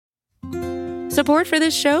Support for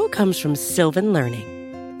this show comes from Sylvan Learning.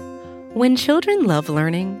 When children love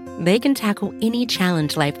learning, they can tackle any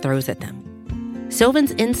challenge life throws at them.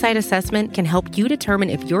 Sylvan's Insight Assessment can help you determine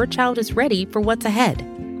if your child is ready for what's ahead.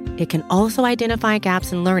 It can also identify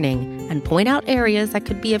gaps in learning and point out areas that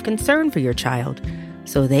could be of concern for your child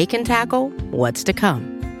so they can tackle what's to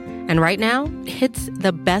come. And right now, it's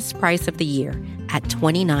the best price of the year at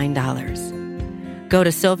 $29. Go to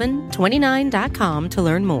sylvan29.com to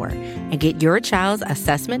learn more and get your child's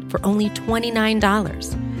assessment for only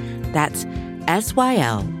 $29. That's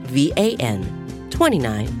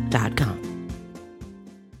SYLVAN29.com.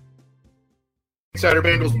 Insider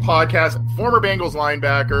Bengals podcast, former Bengals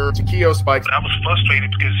linebacker, Takeo Spikes. I was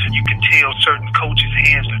frustrated because you can tell certain coaches'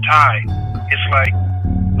 hands are tied. It's like,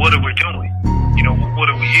 what are we doing? You know, what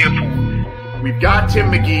are we here for? We've got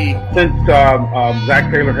Tim McGee. Since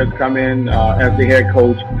Zach Taylor has come in as the head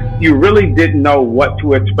coach, you really didn't know what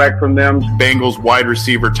to expect from them. Bengals wide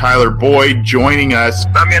receiver Tyler Boyd joining us.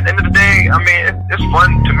 I mean, at the end of the day, I mean, it's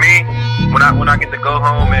fun to me when I get to go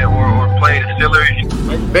home or play the Steelers.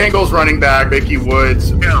 Bengals running back Mickey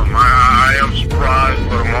Woods. Yeah, I am surprised,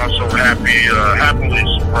 but I'm also happily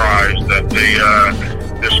surprised that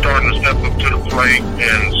they're starting to step up to the plate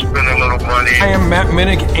and spend a little money. I am Matt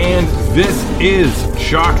Minnick, and this is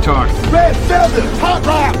Shock Talk. Red Velvet, Hot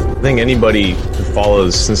Rock. I think anybody who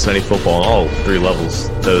follows Cincinnati football on all three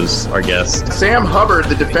levels knows our guest. Sam Hubbard,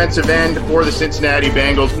 the defensive end for the Cincinnati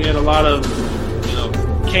Bengals. We had a lot of,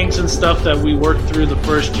 kinks and stuff that we worked through the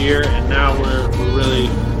first year, and now we're really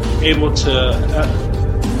able to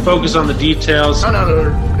focus on the details. None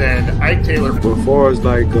other than Ike Taylor. But as far as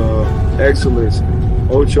excellence,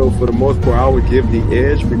 Ocho, for the most part, I would give the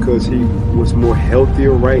edge because he was more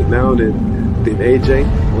healthier right now than AJ.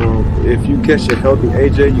 If you catch a healthy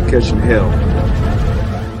AJ, you catch hell.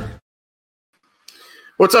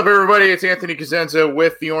 What's up, everybody? It's Anthony Cosenza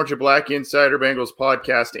with the Orange and Black Insider Bengals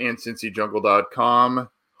podcast and CincyJungle.com.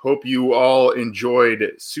 Hope you all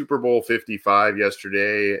enjoyed Super Bowl 55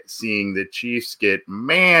 yesterday, seeing the Chiefs get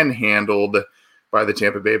manhandled by the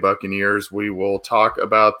Tampa Bay Buccaneers. We will talk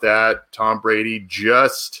about that. Tom Brady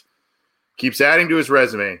just keeps adding to his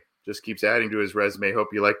resume. Hope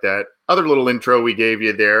you like that other little intro we gave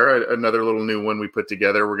you there, another little new one we put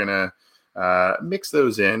together. We're going to mix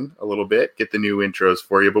those in a little bit, get the new intros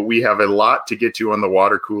for you. But we have a lot to get to on the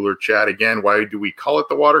water cooler chat. Again, why do we call it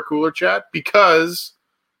the water cooler chat? Because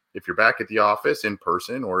if you're back at the office in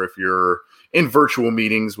person or if you're in virtual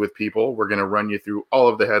meetings with people, we're going to run you through all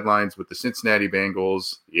of the headlines with the Cincinnati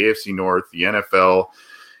Bengals, the AFC North, the NFL,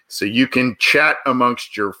 so you can chat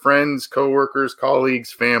amongst your friends, coworkers,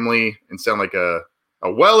 colleagues, family, and sound like a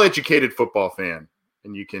well-educated football fan.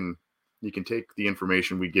 And you can take the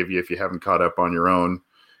information we give you if you haven't caught up on your own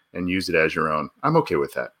and use it as your own. I'm okay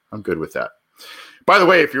with that. I'm good with that. By the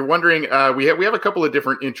way, if you're wondering, we have a couple of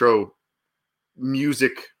different intro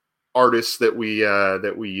music artists that we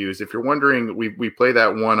use. If you're wondering, we play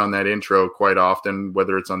that one on that intro quite often,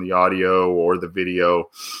 whether it's on the audio or the video.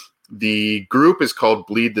 The group is called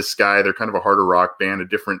Bleed the Sky. They're kind of a harder rock band, a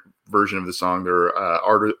different version of the song. They're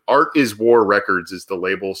Art is War Records is the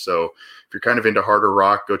label. So if you're kind of into harder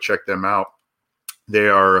rock, go check them out. They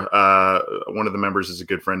are one of the members is a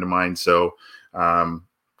good friend of mine. So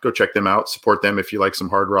go check them out. Support them if you like some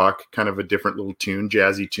hard rock, kind of a different little tune,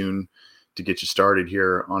 jazzy tune to get you started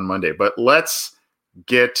here on Monday. But let's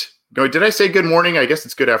get going. Did I say good morning? I guess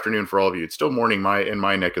it's good afternoon for all of you. It's still morning in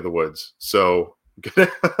my neck of the woods. So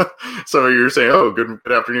so you're saying, oh, good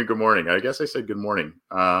afternoon, good morning. I guess I said good morning.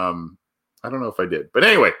 I don't know if I did. But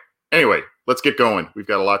anyway, let's get going. We've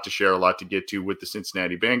got a lot to share, a lot to get to with the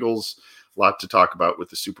Cincinnati Bengals, a lot to talk about with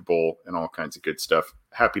the Super Bowl and all kinds of good stuff.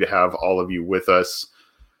 Happy to have all of you with us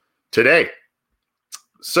today.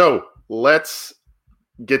 So let's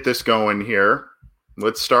get this going here.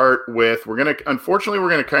 Let's start with, we're going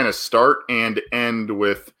to kind of start and end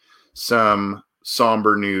with some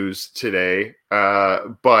somber news today,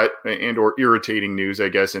 or irritating news, I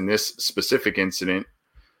guess, in this specific incident.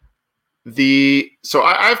 So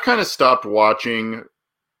I've kind of stopped watching,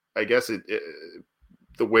 I guess,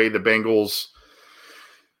 the way the Bengals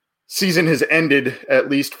season has ended, at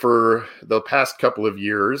least for the past couple of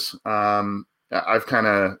years. I've kind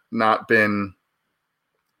of not been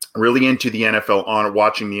really into the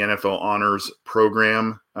watching the NFL Honors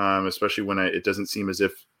program, especially when it doesn't seem as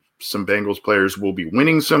if some Bengals players will be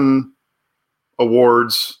winning some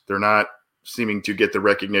awards. They're not seeming to get the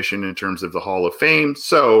recognition in terms of the Hall of Fame.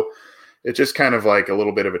 So it's just kind of like a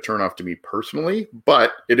little bit of a turnoff to me personally,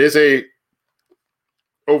 but it is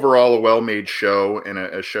overall a well-made show and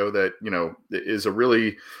a show that, is a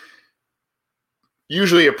really,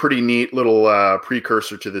 usually a pretty neat little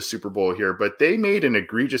precursor to the Super Bowl here, but they made an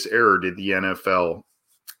egregious error, did the NFL.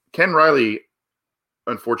 Ken Riley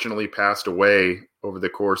unfortunately passed away over the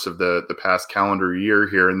course of the past calendar year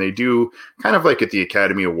here, and they do kind of like at the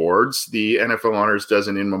Academy Awards. The NFL Honors does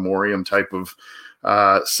an in memoriam type of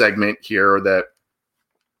segment here that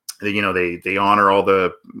they honor all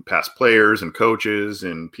the past players and coaches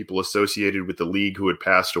and people associated with the league who had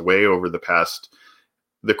passed away over the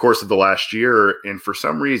course of the last year. And for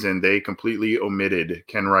some reason, they completely omitted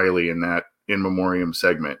Ken Riley in that in memoriam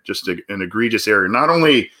segment. Just an egregious error. Not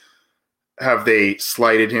only have they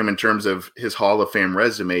slighted him in terms of his Hall of Fame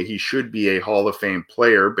resume, he should be a Hall of Fame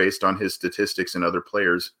player based on his statistics and other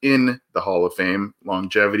players in the Hall of Fame,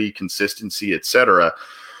 longevity, consistency, etc.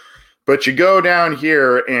 But you go down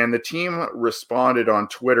here, and the team responded on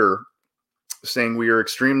Twitter saying, "We are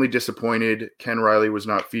extremely disappointed Ken Riley was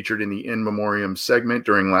not featured in the in memoriam segment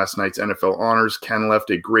during last night's NFL Honors. Ken left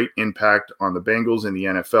a great impact on the Bengals and the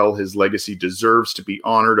NFL. His legacy deserves to be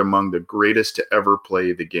honored among the greatest to ever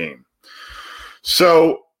play the game."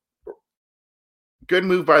 So, good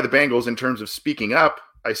move by the Bengals in terms of speaking up,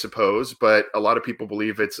 I suppose, but a lot of people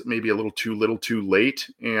believe it's maybe a little too late.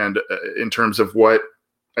 And in terms of what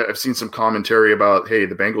I've seen some commentary about, hey,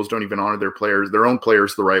 the Bengals don't even honor their own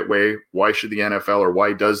players the right way. Why should the NFL, or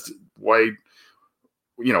why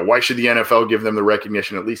should the NFL give them the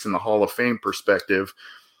recognition, at least in the Hall of Fame perspective?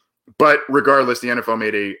 But regardless, the NFL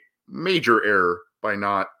made a major error by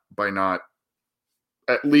not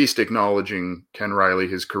at least acknowledging Ken Riley,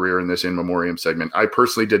 his career in this in memoriam segment. I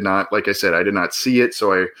personally did not, like I said, I did not see it,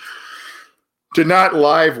 so I did not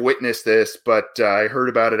live witness this, but I heard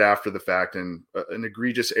about it after the fact, and an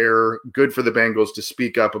egregious error. Good for the Bengals to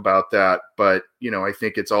speak up about that, but I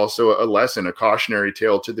think it's also a lesson, a cautionary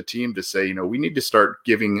tale to the team to say, we need to start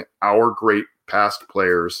giving our great past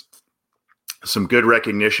players some good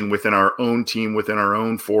recognition within our own team, within our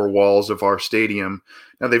own four walls of our stadium.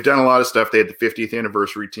 Now, they've done a lot of stuff. They had the 50th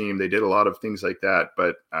anniversary team. They did a lot of things like that.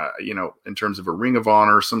 But, in terms of a Ring of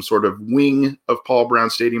Honor, some sort of wing of Paul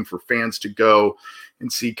Brown Stadium for fans to go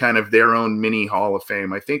and see kind of their own mini Hall of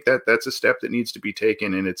Fame, I think that's a step that needs to be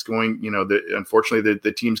taken. And it's going, unfortunately,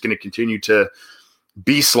 the team's going to continue to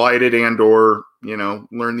be slighted and or,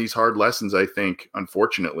 learn these hard lessons, I think,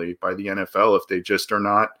 unfortunately, by the NFL if they just are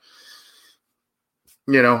not,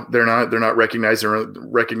 they're not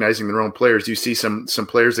recognizing their own players. You see some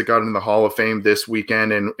players that got into the Hall of Fame this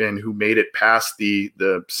weekend and who made it past the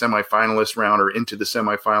semifinalist round or into the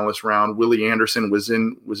semifinalist round. Willie Anderson was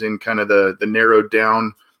in kind of the narrowed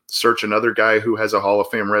down search. Another guy who has a Hall of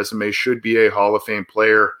Fame resume, should be a Hall of Fame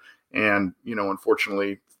player, and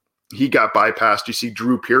unfortunately he got bypassed. You see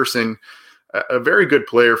Drew Pearson, a very good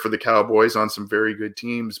player for the Cowboys on some very good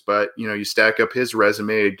teams, but you stack up his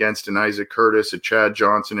resume against an Isaac Curtis, a Chad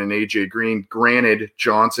Johnson, and AJ Green. Granted,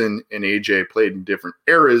 Johnson and AJ played in different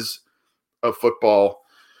eras of football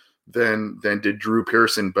than did Drew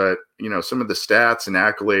Pearson, but some of the stats and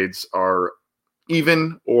accolades are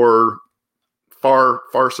even or far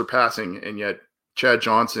surpassing, and yet Chad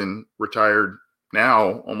Johnson retired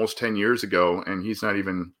now almost 10 years ago, and he's not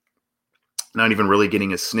even really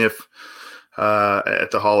getting a sniff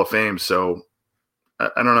at the Hall of Fame. So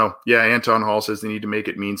I don't know. Yeah, Anton Hall says they need to make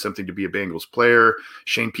it mean something to be a Bengals player.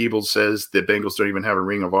 Shane Peebles says the Bengals don't even have a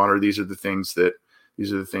Ring of Honor. These are the things that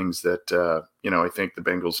I think the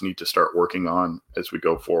Bengals need to start working on as we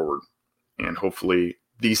go forward. And hopefully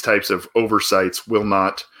these types of oversights will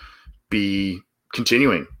not be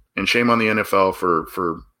continuing. And shame on the NFL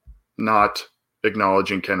for not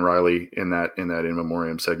acknowledging Ken Riley in that in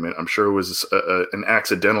memoriam segment. I'm sure it was an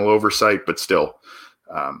accidental oversight, but still,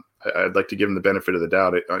 I'd like to give him the benefit of the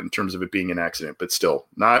doubt in terms of it being an accident, but still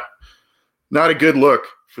not a good look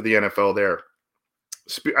for the NFL there.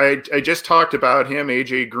 I just talked about him,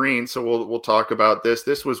 AJ Green, so we'll talk about this.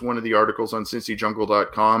 This was one of the articles on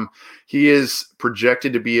CincyJungle.com. He is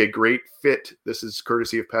projected to be a great fit. This is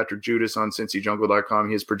courtesy of Patrick Judas on CincyJungle.com.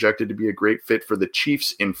 He is projected to be a great fit for the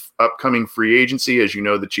Chiefs in upcoming free agency. As you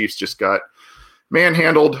know, the Chiefs just got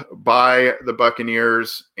manhandled by the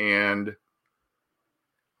Buccaneers, and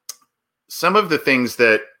some of the things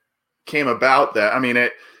that came about that,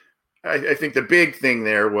 I think the big thing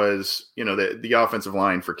there was, the offensive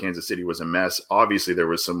line for Kansas City was a mess. Obviously, there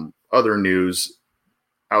was some other news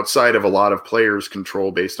outside of a lot of players'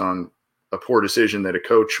 control based on a poor decision that a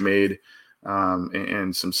coach made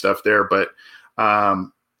and some stuff there. But,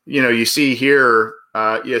 you see here,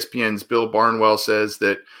 ESPN's Bill Barnwell says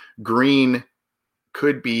that Green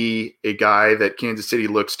could be a guy that Kansas City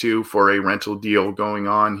looks to for a rental deal going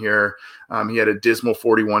on here. He had a dismal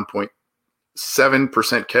 41.3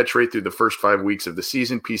 7% catch rate through the first 5 weeks of the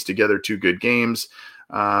season, pieced together 2 good games.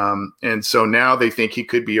 And so now they think he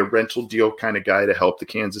could be a rental deal kind of guy to help the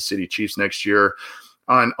Kansas City Chiefs next year.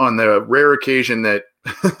 On the rare occasion that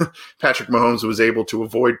Patrick Mahomes was able to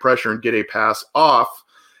avoid pressure and get a pass off,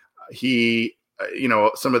 he,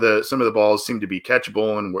 some of the balls seemed to be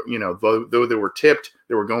catchable, and though they were tipped,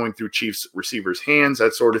 they were going through Chiefs receivers' hands,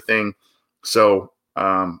 that sort of thing. So,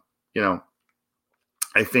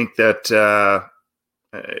 I think that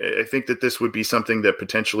this would be something that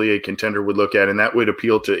potentially a contender would look at, and that would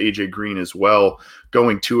appeal to AJ Green as well,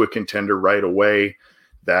 going to a contender right away,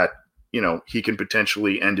 that he can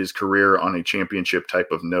potentially end his career on a championship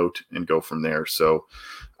type of note and go from there. So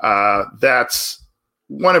that's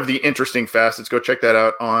one of the interesting facets. Go check that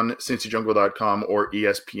out on CincyJungle.com or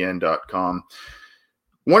ESPN.com.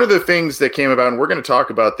 One of the things that came about, and we're going to talk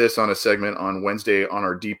about this on a segment on Wednesday on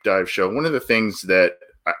our deep dive show, one of the things that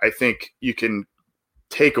I think you can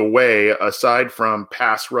take away, aside from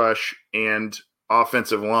pass rush and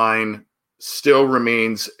offensive line, still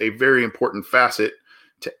remains a very important facet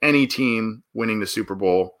to any team winning the Super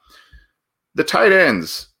Bowl. The tight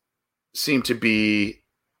ends seem to be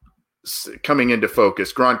coming into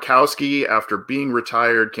focus. Gronkowski, after being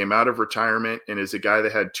retired, came out of retirement and is a guy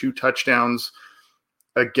that had 2 touchdowns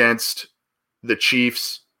against the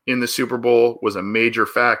Chiefs in the Super Bowl, was a major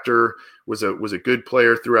factor, was a good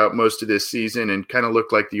player throughout most of this season, and kind of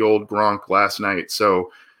looked like the old Gronk last night.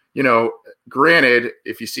 So, granted,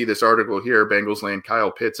 if you see this article here, Bengals land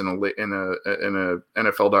Kyle Pitts in a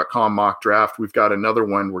NFL.com mock draft. We've got another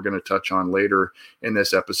one we're going to touch on later in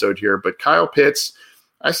this episode here. But Kyle Pitts,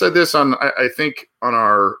 I said this on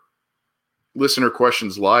our listener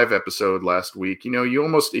questions live episode last week.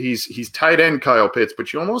 He's tight end Kyle Pitts,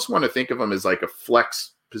 but you almost want to think of him as like a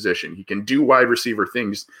flex position. He can do wide receiver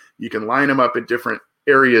things. You can line him up at different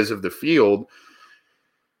areas of the field.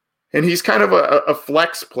 And he's kind of a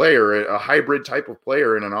flex player, a hybrid type of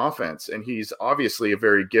player in an offense. And he's obviously a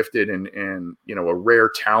very gifted and a rare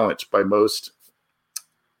talent by most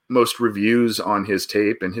reviews on his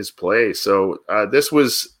tape and his play. So this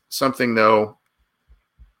was something, though,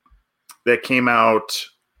 that came out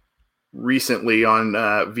recently on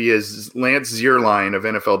via Lance Zierlein of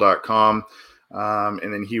NFL.com.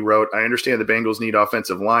 And then he wrote, I understand the Bengals need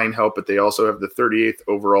offensive line help, but they also have the 38th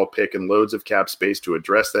overall pick and loads of cap space to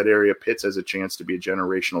address that area. Pitts has a chance to be a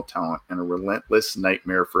generational talent and a relentless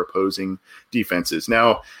nightmare for opposing defenses.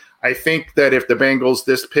 Now, I think that if the Bengals,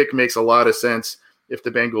 this pick makes a lot of sense. If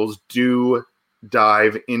the Bengals do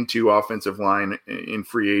dive into offensive line in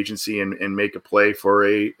free agency and make a play for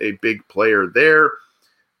a big player there,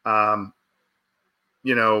 and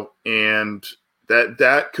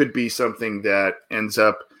that could be something that ends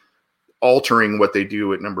up altering what they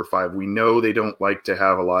do at number 5. We know they don't like to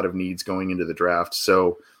have a lot of needs going into the draft.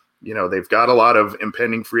 So, they've got a lot of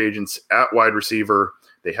impending free agents at wide receiver.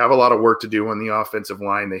 They have a lot of work to do on the offensive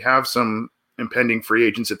line. They have some impending free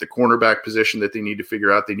agents at the cornerback position that they need to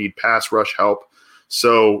figure out. They need pass rush help.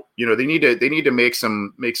 So, they need to make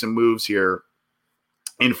some moves here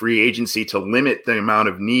in free agency to limit the amount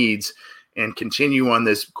of needs and continue on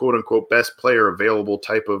this quote unquote best player available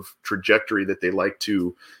type of trajectory that they like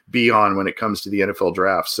to be on when it comes to the NFL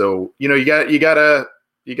draft. So, you gotta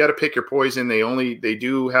pick your poison. They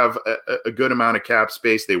do have a good amount of cap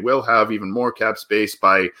space. They will have even more cap space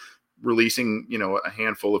by releasing, a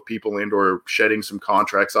handful of people and or shedding some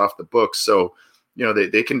contracts off the books. So,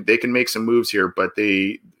 they can make some moves here, but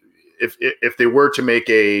if they were to make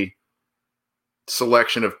a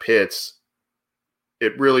selection of Pitts,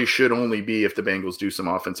 it really should only be if the Bengals do some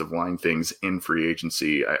offensive line things in free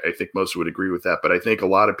agency. I think most would agree with that, but I think a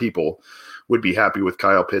lot of people would be happy with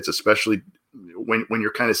Kyle Pitts, especially when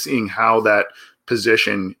you're kind of seeing how that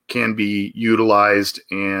position can be utilized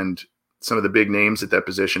and some of the big names at that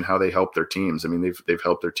position, how they help their teams. I mean, they've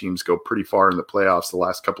helped their teams go pretty far in the playoffs the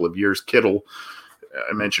last couple of years. Kittle,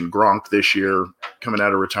 I mentioned Gronk this year coming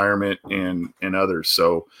out of retirement and others.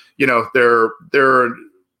 So, there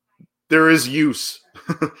is use.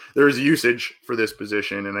 There is usage for this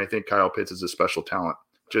position, and I think Kyle Pitts is a special talent.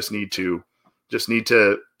 Just need to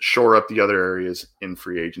shore up the other areas in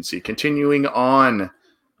free agency. Continuing on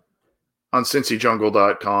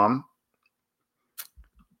CincyJungle.com.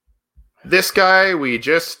 This guy, we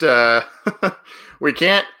just we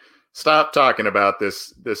can't stop talking about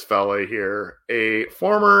this fella here. A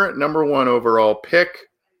former number 1 overall pick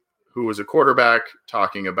who was a quarterback,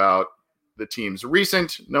 talking about the team's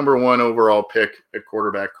recent number 1 overall pick at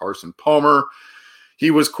quarterback, Carson Palmer. He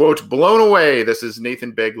was, quote, blown away. This is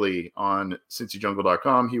Nathan Begley on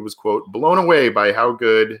CincyJungle.com. He was, quote, blown away by how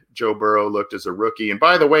good Joe Burrow looked as a rookie. And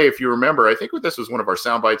by the way, if you remember, I think this was one of our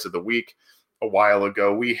sound bites of the week a while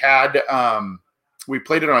ago. We had we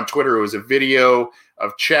played it on Twitter. It was a video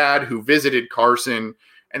of Chad who visited Carson,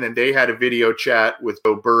 and then they had a video chat with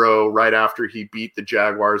Joe Burrow right after he beat the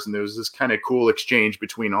Jaguars, and there was this kind of cool exchange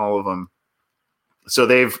between all of them. So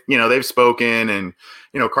they've spoken, and,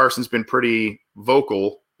 Carson's been pretty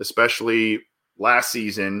vocal, especially last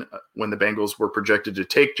season when the Bengals were projected to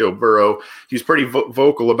take Joe Burrow. He was pretty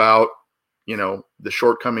vocal about, the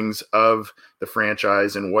shortcomings of the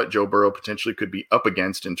franchise and what Joe Burrow potentially could be up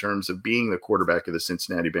against in terms of being the quarterback of the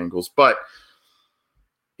Cincinnati Bengals. But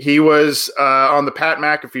he was on the Pat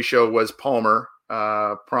McAfee show was Palmer,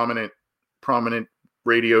 prominent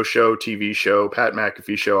radio show, TV show, Pat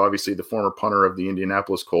McAfee show, obviously the former punter of the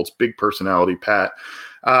Indianapolis Colts, big personality, Pat.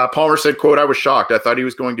 Palmer said, quote, I was shocked. I thought he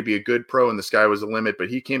was going to be a good pro and the sky was the limit, but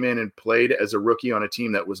he came in and played as a rookie on a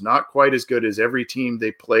team that was not quite as good as every team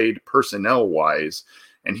they played personnel-wise.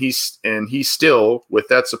 And he still, with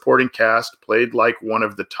that supporting cast, played like one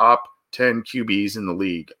of the top 10 QBs in the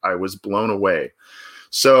league. I was blown away.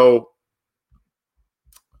 So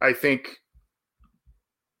I think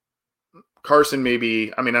Carson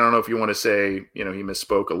maybe, I don't know if you want to say, he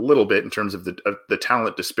misspoke a little bit in terms of the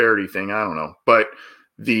talent disparity thing. I don't know. But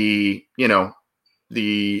his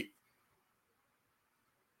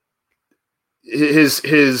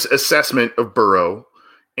assessment of Burrow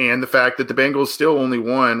and the fact that the Bengals still only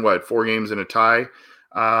won, 4 games in a tie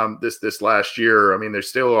this last year. They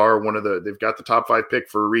still are they've got the top 5 pick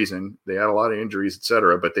for a reason. They had a lot of injuries, et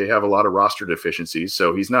cetera, but they have a lot of roster deficiencies.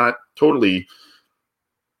 So he's not totally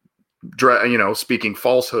speaking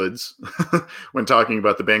falsehoods when talking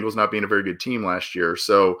about the Bengals not being a very good team last year.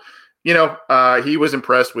 So, he was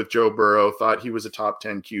impressed with Joe Burrow, thought he was a top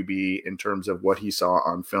 10 QB in terms of what he saw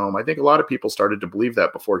on film. I think a lot of people started to believe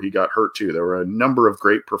that before he got hurt too. There were a number of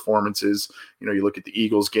great performances. You look at the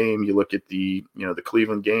Eagles game, you look at the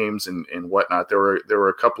Cleveland games and whatnot. There were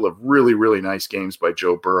a couple of really, really nice games by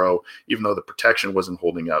Joe Burrow, even though the protection wasn't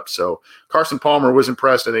holding up. So Carson Palmer was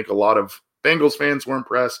impressed. I think a lot of Bengals fans were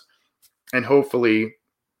impressed. And hopefully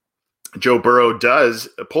Joe Burrow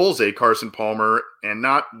pulls a Carson Palmer, and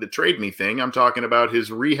not the trade me thing. I'm talking about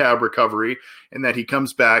his rehab recovery and that he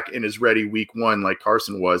comes back and is ready week 1 like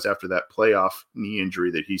Carson was after that playoff knee injury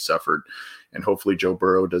that he suffered. And hopefully Joe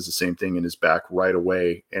Burrow does the same thing in his back right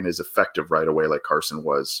away and is effective right away like Carson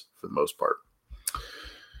was for the most part.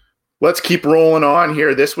 Let's keep rolling on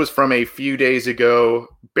here. This was from a few days ago.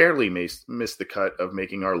 Barely missed the cut of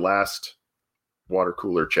making our last water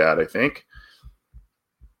cooler chat, I think.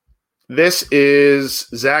 This is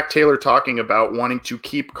Zach Taylor talking about wanting to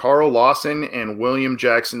keep Carl Lawson and William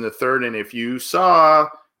Jackson III. And if you saw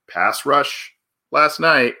Pass Rush last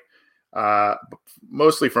night,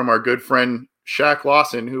 mostly from our good friend Shaq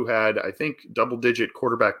Lawson, who had, I think, double-digit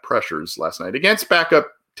quarterback pressures last night against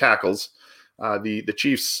backup tackles. The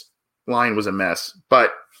Chiefs' line was a mess.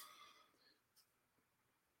 But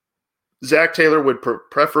Zach Taylor would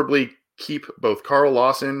preferably keep both Carl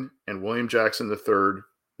Lawson and William Jackson III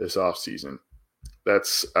this offseason.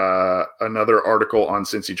 That's another article on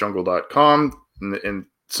CincyJungle.com, and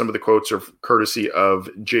some of the quotes are courtesy of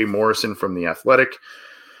Jay Morrison from The Athletic.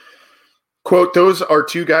 Quote, those are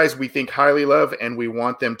 2 guys we think highly of, and we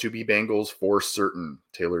want them to be Bengals for certain,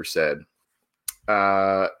 Taylor said.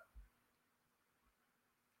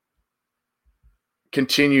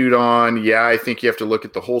 Continued on, I think you have to look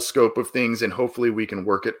at the whole scope of things, and hopefully we can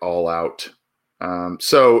work it all out.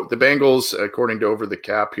 So the Bengals, according to Over the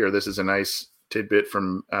Cap here, this is a nice tidbit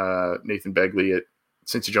from Nathan Begley at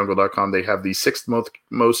CincyJungle.com. They have the 6th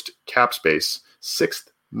most cap space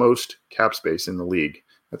in the league.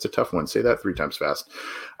 That's a tough one. Say that 3 times fast.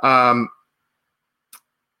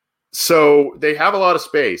 So they have a lot of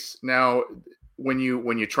space. Now, when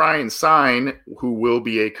you try and sign who will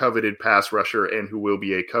be a coveted pass rusher and who will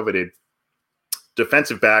be a coveted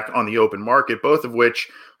defensive back on the open market, both of which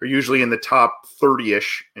are usually in the top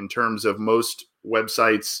 30-ish in terms of most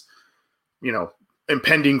websites,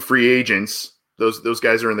 impending free agents. Those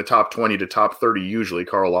guys are in the top 20 to top 30 usually.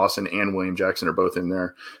 Carl Lawson and William Jackson are both in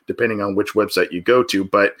there, depending on which website you go to.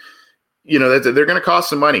 But, they're going to cost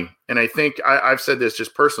some money. And I think I've said this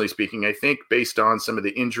just personally speaking. I think based on some of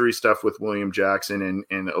the injury stuff with William Jackson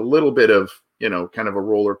and a little bit of, kind of a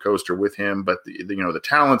roller coaster with him, but the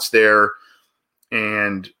talent's there.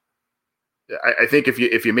 And I think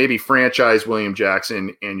if you maybe franchise William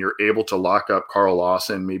Jackson and you're able to lock up Carl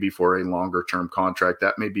Lawson maybe for a longer term contract,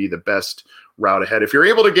 that may be the best route ahead. If you're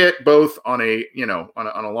able to get both on a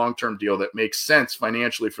long-term deal that makes sense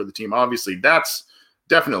financially for the team, obviously that's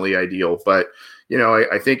definitely ideal. But,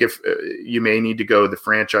 I think if you may need to go the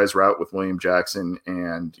franchise route with William Jackson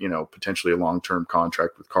and, potentially a long-term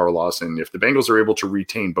contract with Carl Lawson. If the Bengals are able to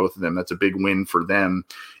retain both of them, that's a big win for them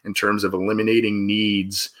in terms of eliminating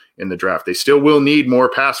needs in the draft. They still will need more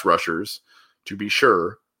pass rushers, to be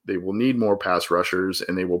sure. They will need more pass rushers,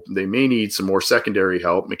 and they may need some more secondary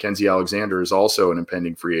help. Mackenzie Alexander is also an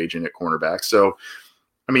impending free agent at cornerback. So,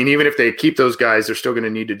 even if they keep those guys, they're still going to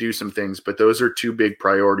need to do some things, but those are two big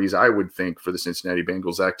priorities, I would think, for the Cincinnati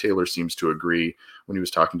Bengals. Zach Taylor seems to agree when he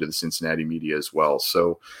was talking to the Cincinnati media as well.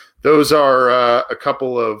 So those are a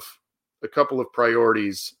couple of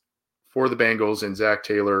priorities for the Bengals, and Zach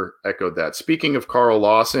Taylor echoed that. Speaking of Carl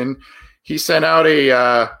Lawson, he sent out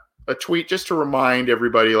a tweet just to remind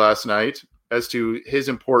everybody last night as to his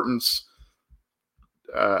importance,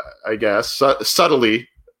 I guess, subtly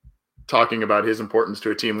talking about his importance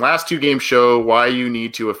to a team. Last 2 games show why you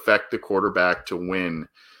need to affect the quarterback to win,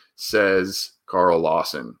 says Carl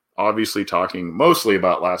Lawson. Obviously talking mostly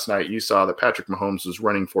about last night. You saw that Patrick Mahomes was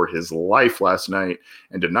running for his life last night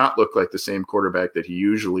and did not look like the same quarterback that he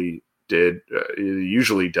usually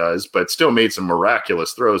does, but still made some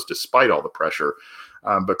miraculous throws despite all the pressure.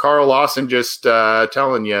 But Carl Lawson just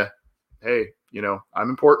telling you, hey, I'm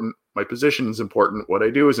important. My position is important. What I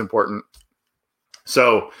do is important.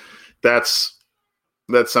 So that's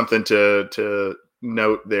something to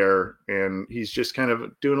note there. And he's just kind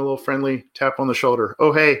of doing a little friendly tap on the shoulder.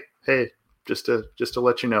 Oh, hey, just to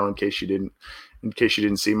let you know, in case you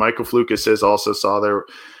didn't see. Michael Flukas also saw there.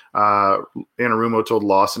 Anarumo told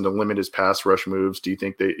Lawson to limit his pass rush moves. Do you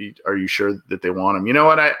think are you sure that they want him? You know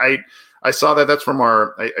what? I saw that. That's from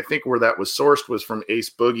I think where that was sourced was from Ace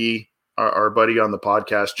Boogie, our buddy on the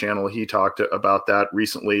podcast channel. He talked about that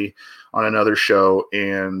recently on another show.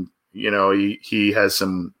 And, he has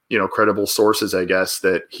some, credible sources, I guess,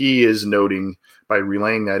 that he is noting by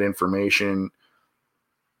relaying that information.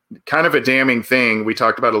 Kind of a damning thing. We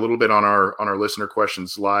talked about a little bit on our listener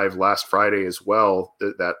questions live last Friday as well,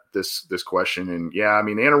 that this question. And yeah,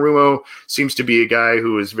 Anarumo seems to be a guy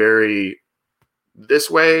who is very this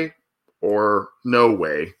way or no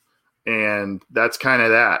way. And that's kind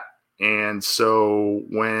of that. And so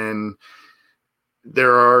when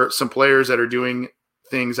there are some players that are doing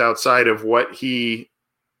things outside of what his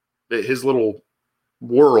little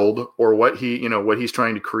world or what he's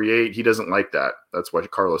trying to create, he doesn't like that. That's why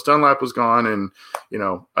Carlos Dunlap was gone. And,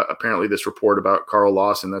 apparently this report about Carl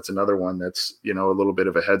Lawson, that's another one that's, a little bit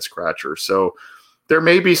of a head scratcher. So there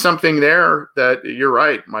may be something there that you're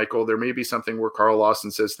right, Michael. There may be something where Carl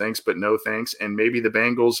Lawson says thanks, but no thanks. And maybe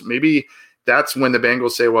that's when the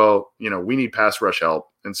Bengals say, well, we need pass rush help.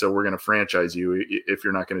 And so we're going to franchise you if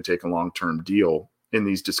you're not going to take a long-term deal in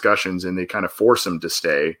these discussions, and they kind of force him to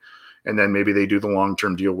stay. And then maybe they do the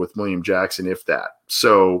long-term deal with William Jackson, if that.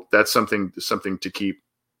 So that's something to keep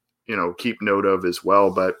note of as well.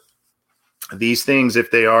 But these things, if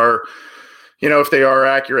they are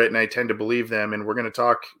accurate, and I tend to believe them, and we're going to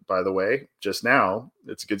talk, by the way, just now,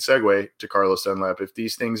 it's a good segue to Carlos Dunlap. If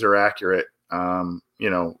these things are accurate,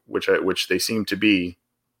 which they seem to be,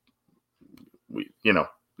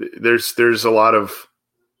 there's a lot of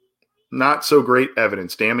not so great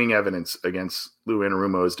evidence, damning evidence against Lou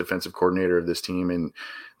Anarumo as defensive coordinator of this team. And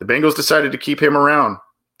the Bengals decided to keep him around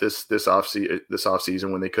this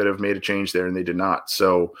offseason when they could have made a change there, and they did not.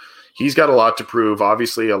 So he's got a lot to prove.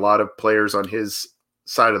 Obviously, a lot of players on his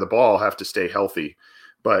side of the ball have to stay healthy,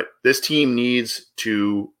 but this team needs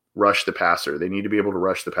to rush the passer. They need to be able to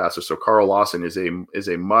rush the passer. So Carl Lawson is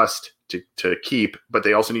a must to keep, but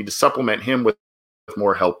they also need to supplement him with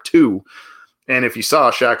more help too. And if you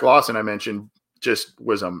saw Shaq Lawson, I mentioned, just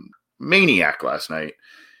was a maniac last night.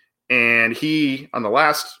 And he, on the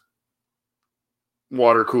last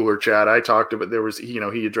water cooler chat I talked about, there was, he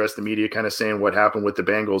addressed the media kind of saying what happened with the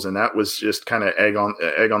Bengals. And that was just kind of egg on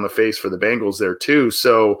the face for the Bengals there too.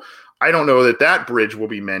 So I don't know that bridge will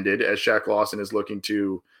be mended, as Shaq Lawson is looking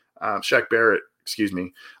to, Shaq Barrett,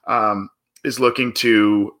 is looking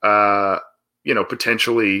to,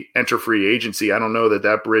 potentially enter free agency. I don't know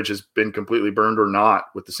that bridge has been completely burned or not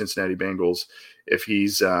with the Cincinnati Bengals if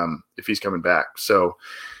he's coming back. So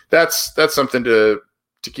that's something to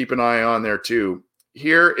keep an eye on there too.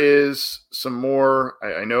 Here is some more.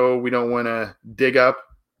 I know we don't want to dig up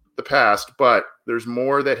the past, but there's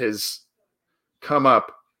more that has come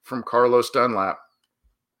up from Carlos Dunlap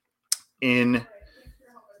in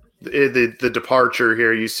the departure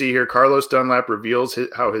here. You see here, Carlos Dunlap reveals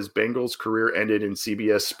how his Bengals career ended in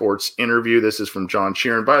CBS Sports interview. This is from John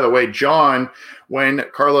Sheeran. By the way, John, when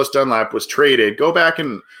Carlos Dunlap was traded, go back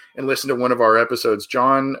and listen to one of our episodes.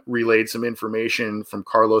 John relayed some information from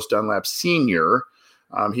Carlos Dunlap Sr.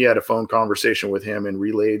 He had a phone conversation with him and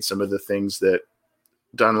relayed some of the things that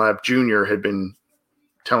Dunlap Jr. had been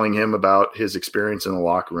telling him about his experience in the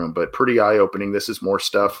locker room. But pretty eye-opening. This is more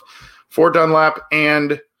stuff for Dunlap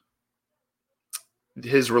and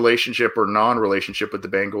his relationship or non-relationship with the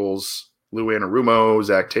Bengals, Lou Anarumo,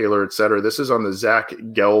 Zach Taylor, etc. This is on the Zach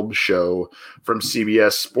Gelb show from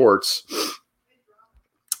CBS Sports.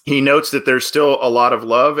 He notes that there's still a lot of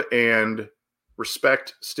love and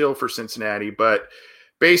respect still for Cincinnati, but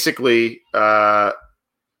basically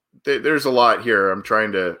there's a lot here. I'm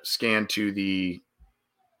trying to scan to the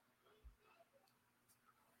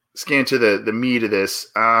meat of this.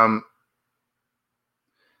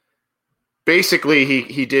 Basically,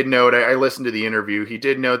 he did note, I listened to the interview, he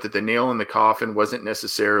did note that the nail in the coffin wasn't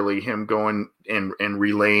necessarily him going and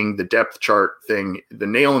relaying the depth chart thing. The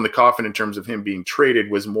nail in the coffin in terms of him being traded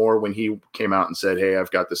was more when he came out and said, hey, I've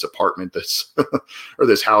got this apartment that's or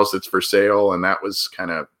this house that's for sale, and that was kind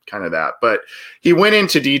of that. But he went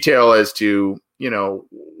into detail as to, you know,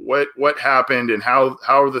 what happened and how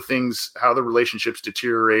the relationships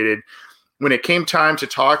deteriorated. When it came time to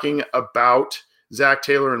talking about Zach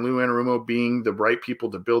Taylor and Lou Anarumo being the right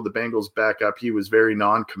people to build the Bengals back up, he was very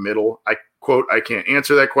non-committal. I quote, I can't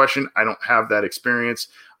answer that question. I don't have that experience.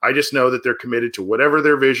 I just know that they're committed to whatever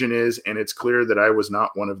their vision is, and it's clear that I was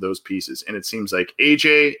not one of those pieces. And it seems like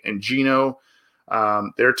AJ and Geno,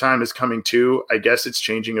 their time is coming too. I guess it's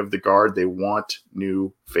changing of the guard. They want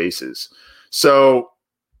new faces. So,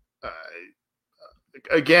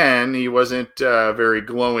 again, he wasn't very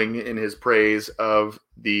glowing in his praise of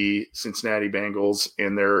the Cincinnati Bengals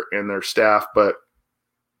and their staff, but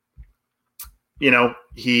you know,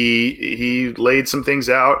 he laid some things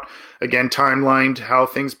out. Again, timelined how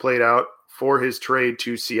things played out for his trade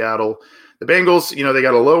to Seattle. The Bengals, you know, they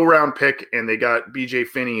got a low round pick and they got BJ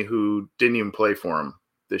Finney, who didn't even play for him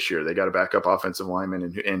this year. They got a backup offensive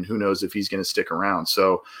lineman, and who knows if he's going to stick around.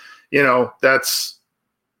 So, you know, that's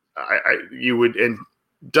and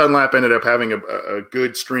Dunlap ended up having a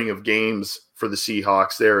good string of games for the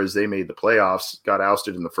Seahawks there as they made the playoffs, got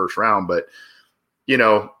ousted in the first round. But, you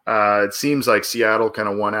know, it seems like Seattle kind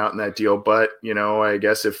of won out in that deal. But, you know, I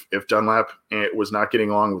guess if Dunlap was not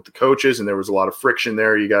getting along with the coaches and there was a lot of friction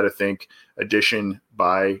there, you got to think addition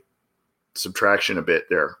by subtraction a bit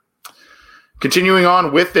there. Continuing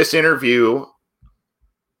on with this interview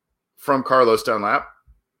from Carlos Dunlap.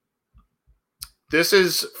 This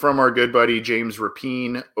is from our good buddy James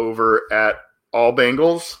Rapien over at All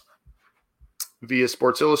Bengals via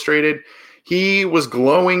Sports Illustrated. He was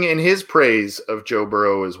glowing in his praise of Joe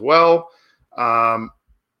Burrow as well.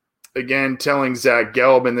 Again, telling Zach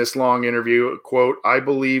Gelb in this long interview, quote, I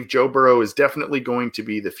believe Joe Burrow is definitely going to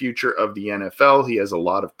be the future of the NFL. He has a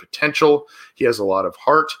lot of potential. He has a lot of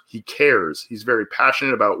heart. He cares. He's very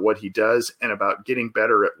passionate about what he does and about getting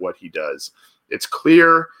better at what he does. It's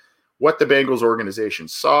clear what the Bengals organization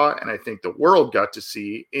saw, and I think the world got to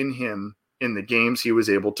see in him in the games he was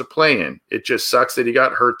able to play in. It just sucks that he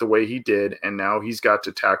got hurt the way he did, and now he's got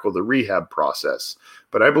to tackle the rehab process.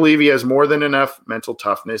 But I believe he has more than enough mental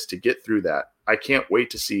toughness to get through that. I can't wait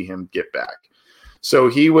to see him get back. So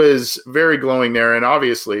he was very glowing there, and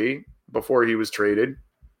obviously, before he was traded,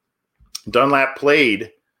 Dunlap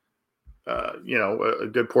played a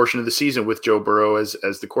good portion of the season with Joe Burrow as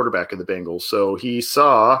the quarterback of the Bengals. So he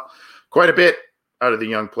saw quite a bit out of the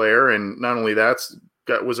young player, and not only that,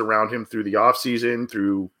 was around him through the offseason,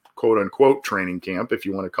 through quote-unquote training camp, if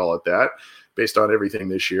you want to call it that, based on everything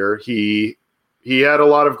this year. He had a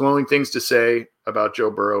lot of glowing things to say about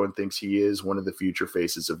Joe Burrow and thinks he is one of the future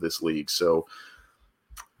faces of this league. So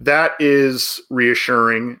that is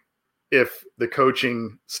reassuring if the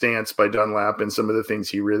coaching stance by Dunlap and some of the things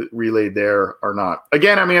he relayed there are not.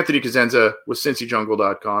 Again, I'm Anthony Cosenza with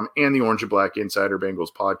CincyJungle.com and the Orange and Black Insider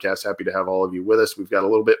Bengals podcast. Happy to have all of you with us. We've got a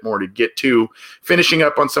little bit more to get to. Finishing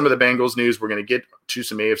up on some of the Bengals news, we're going to get to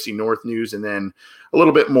some AFC North news and then a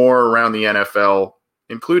little bit more around the NFL,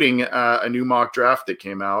 including a new mock draft that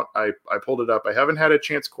came out. I pulled it up. I haven't had a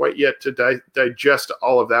chance quite yet to digest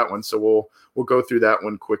all of that one, so we'll go through that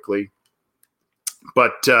one quickly.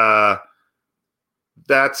 But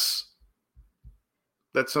that's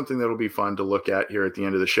something that'll be fun to look at here at the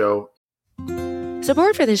end of the show.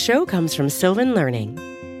 Support for this show comes from Sylvan Learning.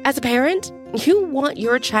 As a parent, you want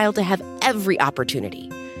your child to have every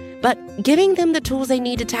opportunity, but giving them the tools they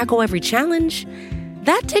need to tackle every challenge,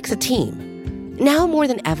 that takes a team. Now more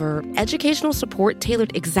than ever, educational support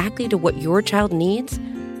tailored exactly to what your child needs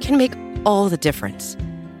can make all the difference.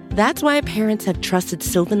 That's why parents have trusted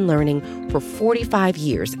Sylvan Learning for 45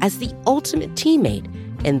 years as the ultimate teammate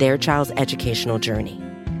in their child's educational journey,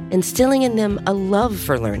 instilling in them a love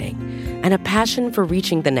for learning and a passion for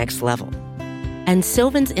reaching the next level. And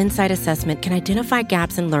Sylvan's Insight Assessment can identify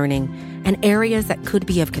gaps in learning and areas that could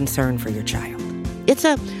be of concern for your child. It's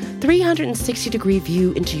a 360-degree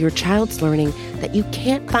view into your child's learning that you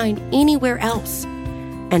can't find anywhere else,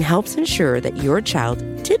 and helps ensure that your child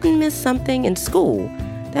didn't miss something in school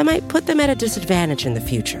that might put them at a disadvantage in the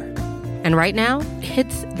future. And right now,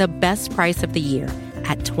 it's the best price of the year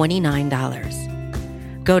at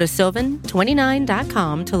 $29. Go to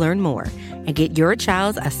sylvan29.com to learn more and get your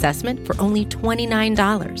child's assessment for only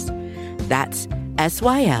 $29. That's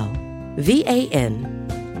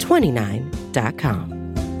SYLVAN29.com.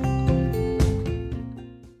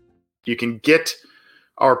 You can get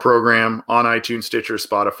our program on iTunes, Stitcher,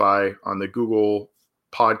 Spotify, on the Google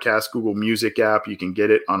Podcast, Google Music app. You can get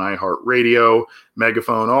it on iHeartRadio,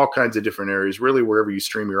 Megaphone, all kinds of different areas. Really, wherever you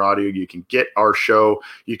stream your audio, you can get our show.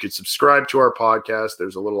 You can subscribe to our podcast.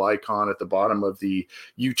 There's a little icon at the bottom of the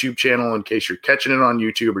YouTube channel in case you're catching it on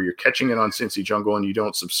YouTube or you're catching it on Cincy Jungle and you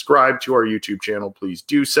don't subscribe to our YouTube channel, please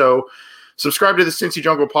do so. Subscribe to the Cincy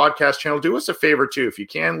Jungle podcast channel. Do us a favor, too. If you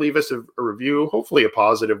can, leave us a review, hopefully a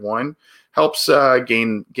positive one. Helps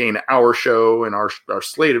gain our show and our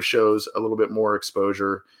slate of shows a little bit more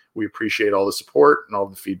exposure. We appreciate all the support and all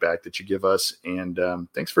the feedback that you give us. And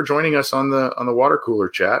thanks for joining us on the water cooler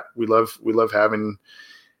chat. We love having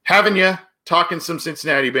you talking some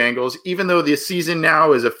Cincinnati Bengals. Even though the season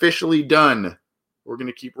now is officially done, we're going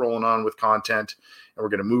to keep rolling on with content. And we're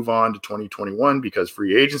going to move on to 2021 because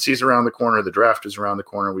free agency is around the corner. The draft is around the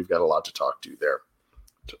corner. We've got a lot to talk to there.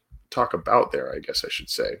 Talk about there, I guess I should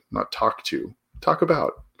say. Not talk to. Talk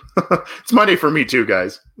about. It's Monday for me too,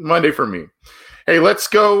 guys. Monday for me. Hey, let's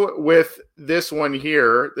go with this one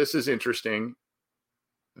here. This is interesting.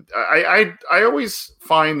 I always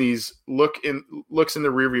find these looks in the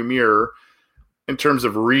rearview mirror in terms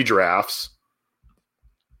of redrafts.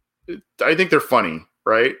 I think they're funny,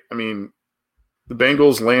 right? I mean, the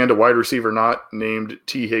Bengals land a wide receiver not named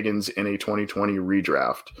T. Higgins in a 2020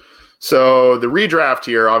 redraft. So the redraft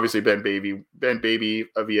here, obviously Ben Baby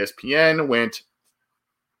of ESPN went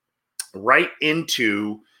right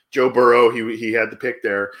into Joe Burrow. He had the pick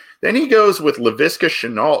there. Then he goes with Laviska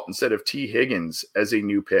Shenault instead of T. Higgins as a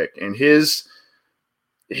new pick. And his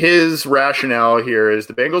rationale here is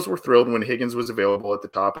the Bengals were thrilled when Higgins was available at the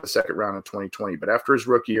top of the second round of 2020. But after his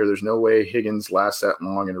rookie year, there's no way Higgins lasts that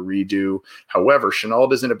long in a redo. However,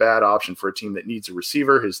 Shenault isn't a bad option for a team that needs a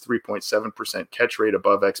receiver. His 3.7% catch rate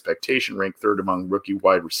above expectation ranked third among rookie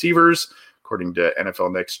wide receivers. According to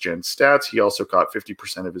NFL Next Gen stats, he also caught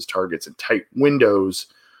 50% of his targets in tight windows,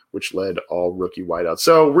 which led all rookie wideouts.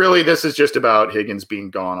 So really, this is just about Higgins being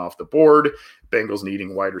gone off the board, Bengals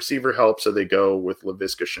needing wide receiver help, so they go with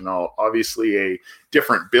Laviska Shenault. Obviously a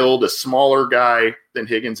different build, a smaller guy than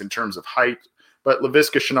Higgins in terms of height, but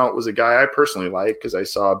Laviska Shenault was a guy I personally like because I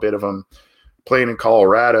saw a bit of him playing in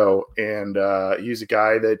Colorado, and he's a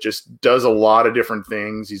guy that just does a lot of different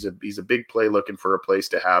things. He's a big play looking for a place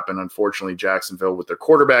to happen. Unfortunately, Jacksonville with their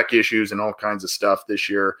quarterback issues and all kinds of stuff this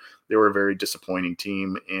year, they were a very disappointing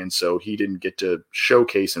team, and so he didn't get to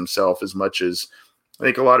showcase himself as much as I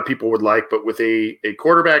think a lot of people would like. But with a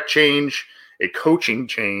quarterback change, a coaching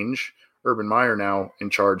change, Urban Meyer now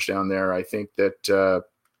in charge down there, I think that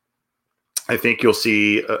I think you'll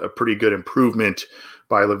see a pretty good improvement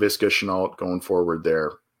by Laviska Shenault going forward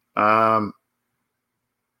there. I'm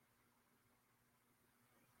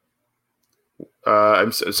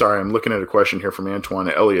sorry, I'm looking at a question here from Antoine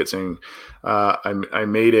Elliott saying, I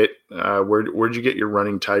made it. Where'd you get your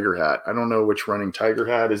running tiger hat? I don't know which running tiger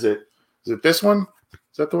hat. Is it this one?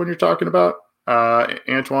 Is that the one you're talking about?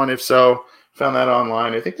 Antoine, if so, found that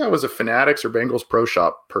online. I think that was a Fanatics or Bengals Pro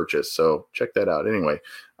Shop purchase. So check that out. Anyway,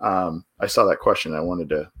 I saw that question.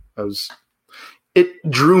 It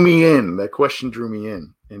drew me in. That question drew me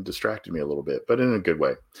in and distracted me a little bit, but in a good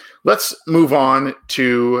way. Let's move on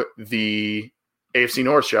to the AFC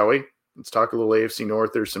North, shall we? Let's talk a little AFC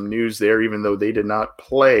North. There's some news there, even though they did not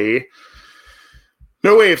play.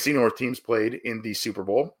 No AFC North teams played in the Super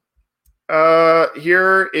Bowl.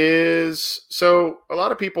 Here is, so a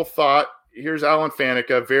lot of people thought, here's Alan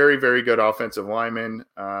Faneca, very, very good offensive lineman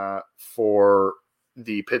for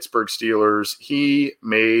the Pittsburgh Steelers. He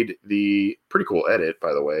made the pretty cool edit,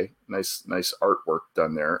 by the way. Nice artwork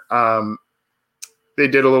done there. They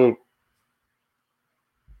did a little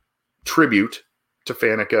tribute to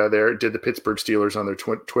Faneca there. Did the Pittsburgh Steelers on their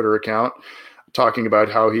Twitter account. talking about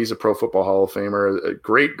how he's a Pro Football Hall of Famer, a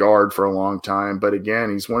great guard for a long time. But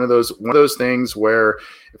again, he's one of those things where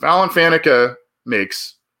if Alan Faneca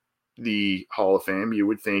makes the Hall of Fame, you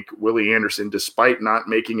would think Willie Anderson, despite not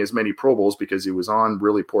making as many Pro Bowls because he was on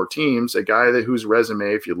really poor teams, a guy whose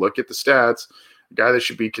resume, if you look at the stats, a guy that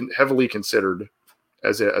should be heavily considered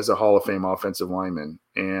as a Hall of Fame offensive lineman.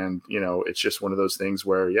 And, it's just one of those things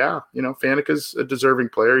where, Faneca's a deserving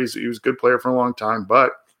player. He was a good player for a long time,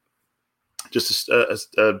 but just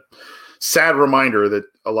a sad reminder that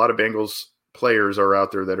a lot of Bengals players are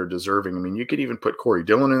out there that are deserving. I mean, you could even put Corey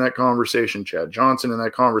Dillon in that conversation, Chad Johnson in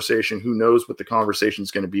that conversation. Who knows what the conversation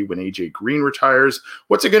is going to be when AJ Green retires?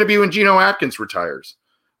 What's it going to be when Geno Atkins retires?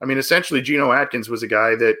 I mean, essentially, Geno Atkins was a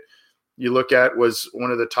guy that you look at was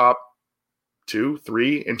one of the top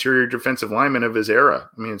 2-3 interior defensive linemen of his era.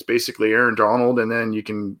 I mean, it's basically Aaron Donald, and then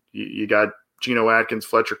you got Geno Atkins,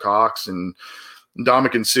 Fletcher Cox, and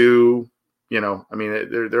Ndamukong Suh. I mean,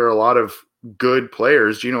 there are a lot of good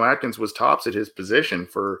players. Geno Atkins was tops at his position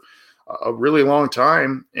for a really long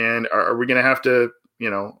time. And are we going to have to,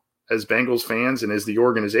 as Bengals fans and as the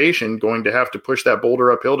organization, going to have to push that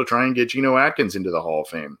boulder uphill to try and get Geno Atkins into the Hall of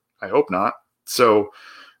Fame? I hope not. So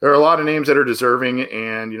there are a lot of names that are deserving,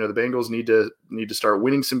 and the Bengals need to start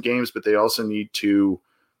winning some games, but they also need to,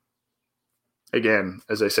 again,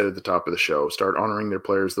 as I said at the top of the show, start honoring their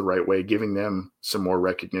players the right way, giving them some more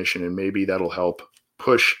recognition, and maybe that'll help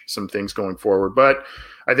push some things going forward. But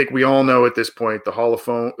I think we all know at this point the Hall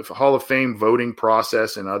of Fame voting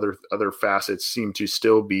process and other facets seem to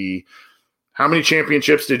still be how many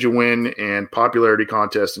championships did you win and popularity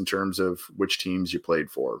contest in terms of which teams you played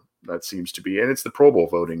for. That seems to be, and it's the Pro Bowl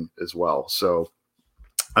voting as well. So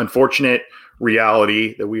unfortunate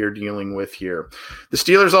reality that we are dealing with here. The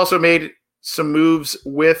Steelers also made some moves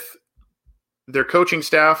with their coaching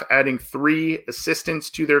staff, adding 3 assistants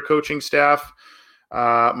to their coaching staff.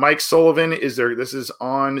 Mike Sullivan this is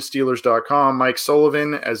on Steelers.com. Mike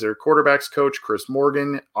Sullivan as their quarterbacks coach, Chris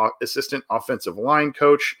Morgan, assistant offensive line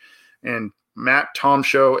coach, and Matt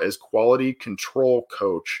Tomshow as quality control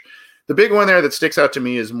coach. The big one there that sticks out to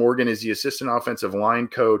me is Morgan is the assistant offensive line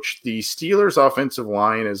coach. The Steelers offensive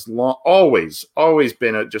line has always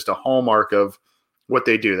been just a hallmark of what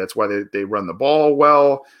they do. That's why they run the ball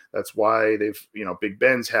well. That's why they've, Big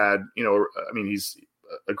Ben's had, he's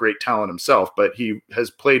a great talent himself, but he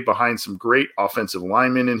has played behind some great offensive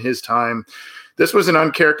linemen in his time. This was an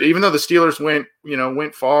uncharacteristic, even though the Steelers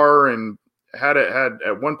went far and had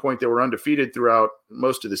at one point they were undefeated throughout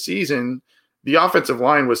most of the season. The offensive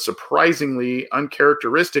line was surprisingly,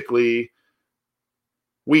 uncharacteristically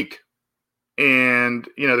weak. And,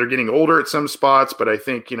 they're getting older at some spots, but I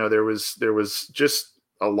think, there was just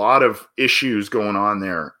a lot of issues going on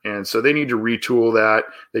there. And so they need to retool that.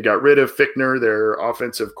 They got rid of Fichtner, their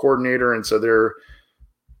offensive coordinator. And so they're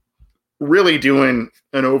really doing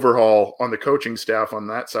an overhaul on the coaching staff on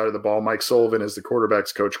that side of the ball. Mike Sullivan as the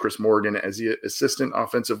quarterback's coach, Chris Morgan as the assistant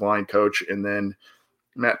offensive line coach, and then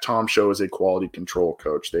Matt Tomshow as a quality control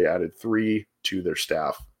coach. They added 3 to their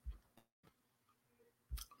staff.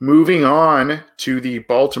 Moving on to the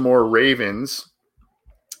Baltimore Ravens,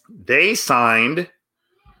 they signed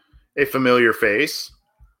a familiar face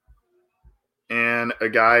and a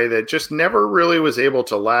guy that just never really was able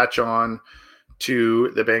to latch on to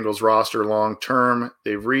the Bengals roster long term.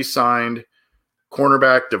 They've re-signed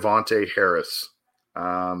cornerback Davonte Harris.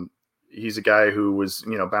 He's a guy who was,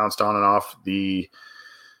 bounced on and off the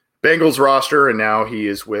Bengals roster, and now he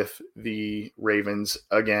is with the Ravens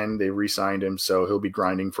again. They re-signed him, so he'll be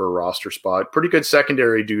grinding for a roster spot. Pretty good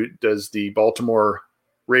secondary does the Baltimore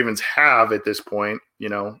Ravens have at this point.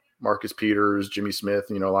 Marcus Peters, Jimmy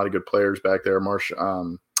Smith, a lot of good players back there. Not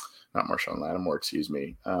Marshawn Lattimore, excuse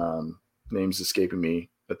me. Name's escaping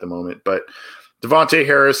me at the moment, but Davonte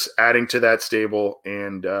Harris adding to that stable,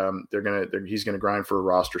 and he's gonna grind for a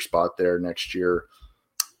roster spot there next year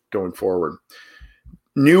going forward.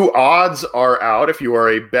 New odds are out if you are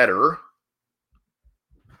a bettor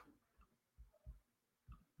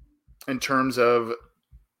in terms of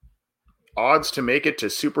odds to make it to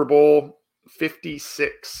Super Bowl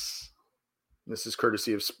 56. This is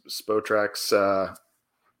courtesy of Spotrack's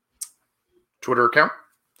Twitter account.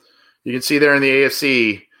 You can see there in the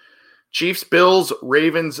AFC, Chiefs, Bills,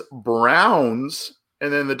 Ravens, Browns,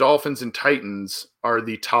 and then the Dolphins and Titans are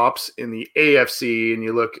the tops in the AFC. And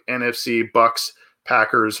you look NFC, Bucks,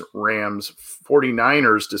 Packers, Rams,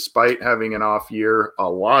 49ers, despite having an off year, a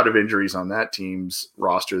lot of injuries on that team's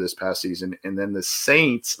roster this past season. And then the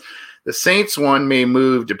Saints one may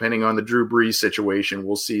move depending on the Drew Brees situation.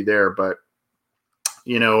 We'll see there. But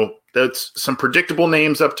That's some predictable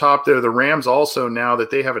names up top there. The Rams also, now that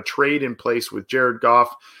they have a trade in place with Jared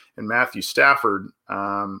Goff and Matthew Stafford,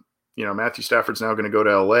 Matthew Stafford's now going to go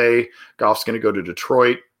to LA. Goff's going to go to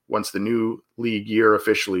Detroit. Once the new league year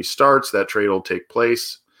officially starts, that trade will take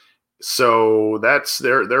place. So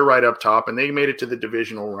they're right up top, and they made it to the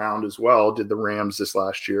divisional round as well, did the Rams this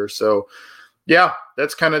last year. So yeah,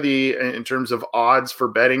 that's kind of in terms of odds for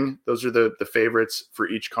betting, those are the favorites for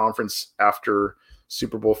each conference after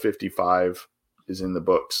Super Bowl 55 is in the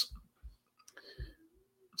books.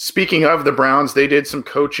 Speaking of the Browns, they did some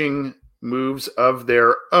coaching moves of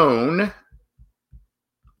their own.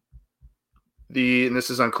 And this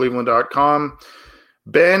is on Cleveland.com.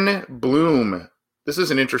 Ben Bloom. This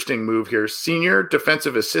is an interesting move here. Senior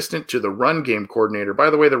defensive assistant to the run game coordinator. By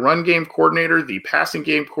the way, the run game coordinator, the passing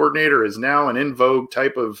game coordinator is now an in vogue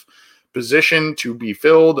type of position to be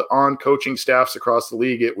filled on coaching staffs across the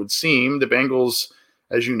league. It would seem the Bengals,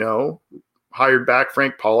 as you know, hired back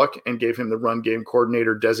Frank Pollock and gave him the run game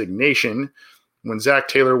coordinator designation. When Zach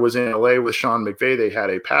Taylor was in LA with Sean McVay, they had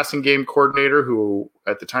a passing game coordinator who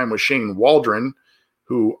at the time was Shane Waldron,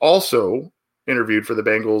 who also interviewed for the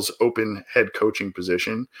Bengals open head coaching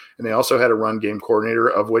position. And they also had a run game coordinator,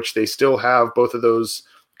 of which they still have both of those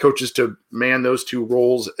coaches to man those two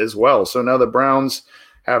roles as well. So now the Browns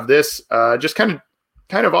have this. Just kind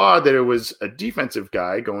of odd that it was a defensive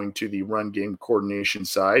guy going to the run game coordination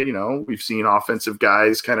side. We've seen offensive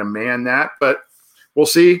guys kind of man that, but we'll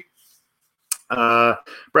see.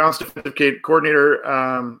 Browns defensive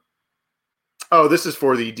coordinator. This is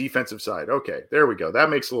for the defensive side. Okay, there we go. That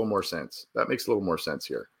makes a little more sense.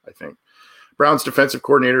 Here, I think. Browns defensive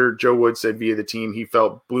coordinator Joe Wood said via the team he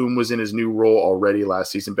felt Bloom was in his new role already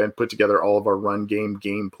last season. Ben put together all of our run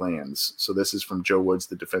game plans. So this is from Joe Woods,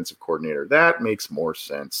 the defensive coordinator. That makes more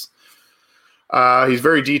sense. He's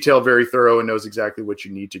very detailed, very thorough, and knows exactly what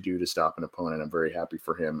you need to do to stop an opponent. I'm very happy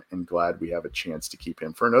for him and glad we have a chance to keep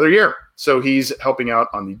him for another year. So he's helping out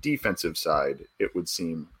on the defensive side, it would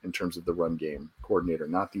seem, in terms of the run game coordinator,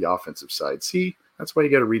 not the offensive side. See, that's why you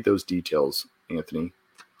got to read those details, Anthony.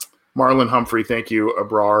 Marlon Humphrey, thank you.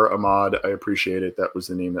 Abrar Ahmad, I appreciate it. That was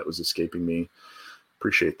the name that was escaping me.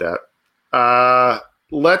 Appreciate that.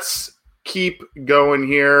 Let's keep going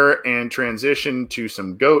here and transition to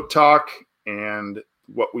some GOAT talk and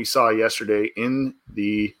what we saw yesterday in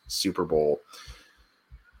the Super Bowl.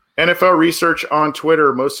 NFL research on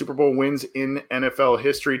Twitter, most Super Bowl wins in NFL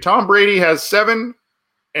history. Tom Brady has 7,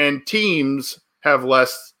 and teams have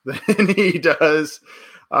less than he does.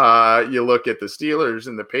 You look at the Steelers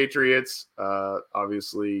and the Patriots,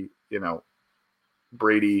 obviously,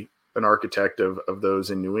 Brady, an architect of those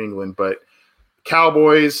in New England, but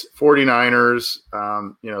Cowboys, 49ers,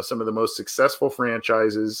 some of the most successful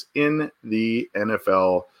franchises in the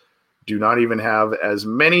NFL do not even have as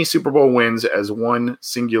many Super Bowl wins as one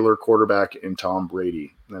singular quarterback in Tom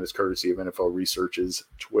Brady. And that is courtesy of NFL Research's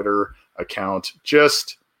Twitter account.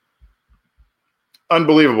 Just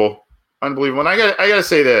unbelievable. Unbelievable. And I got to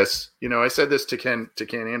say this, I said this to Ken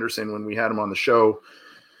Anderson when we had him on the show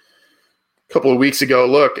a couple of weeks ago.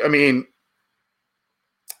 Look, I mean,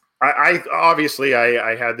 I obviously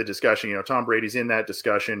had the discussion, Tom Brady's in that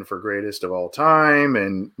discussion for greatest of all time,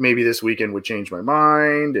 and maybe this weekend would change my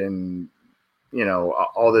mind, and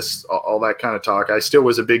all that kind of talk. I still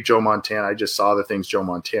was a big Joe Montana. I just saw the things Joe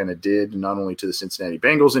Montana did, not only to the Cincinnati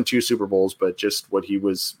Bengals in 2 Super Bowls, but just what he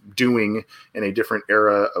was doing in a different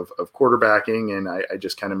era of quarterbacking. And I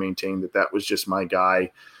just kind of maintained that was just my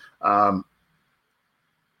guy.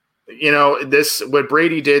 What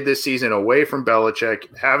Brady did this season away from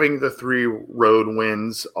Belichick, having the 3 road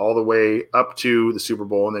wins all the way up to the Super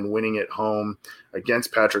Bowl and then winning at home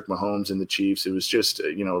against Patrick Mahomes and the Chiefs. It was just,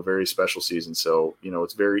 a very special season. So,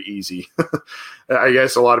 it's very easy. I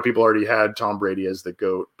guess a lot of people already had Tom Brady as the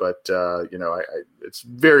GOAT, but, it's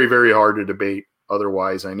very, very hard to debate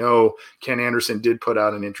otherwise. I know Ken Anderson did put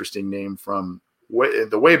out an interesting name from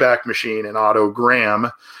the Wayback Machine and Otto Graham,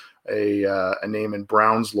 a name in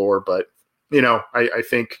Browns lore, but I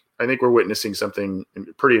think we're witnessing something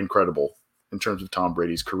pretty incredible in terms of Tom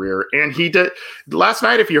Brady's career. And he did last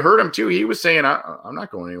night. If you heard him too, he was saying, "I'm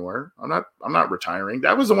not going anywhere. I'm not retiring."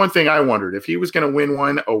 That was the one thing I wondered, if he was going to win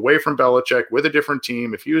one away from Belichick with a different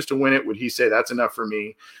team. If he was to win it, would he say, "That's enough for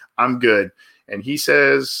me. I'm good"? And he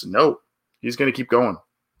says, no, he's going to keep going.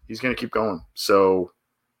 He's going to keep going. So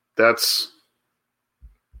that's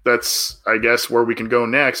I guess where we can go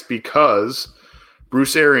next, because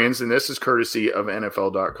Bruce Arians, and this is courtesy of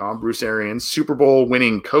NFL.com, Bruce Arians, Super Bowl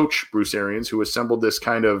winning coach Bruce Arians, who assembled this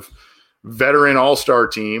kind of veteran all-star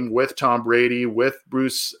team with Tom Brady, with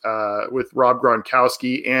with Rob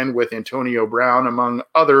Gronkowski, and with Antonio Brown, among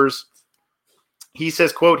others. He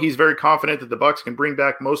says, quote, he's very confident that the Bucs can bring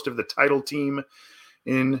back most of the title team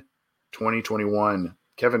in 2021.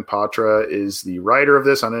 Kevin Patra is the writer of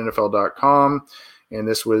this on NFL.com, and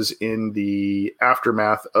this was in the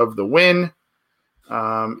aftermath of the win.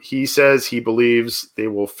 He says he believes they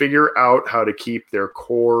will figure out how to keep their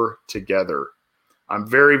core together. I'm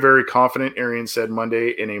very, very confident, Arians said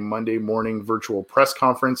Monday in a Monday morning virtual press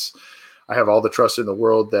conference. I have all the trust in the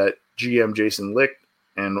world that GM Jason Licht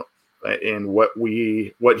and what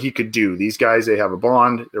he could do. These guys, they have a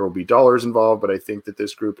bond. There will be dollars involved, but I think that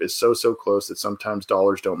this group is so close that sometimes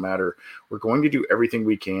dollars don't matter. We're going to do everything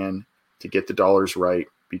we can to get the dollars right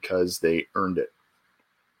because they earned it.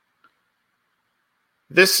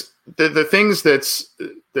 The things that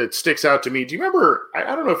sticks out to me. Do you remember?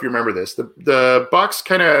 I don't know if you remember this. The Bucs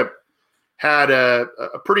kind of had a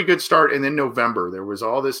pretty good start, and then November there was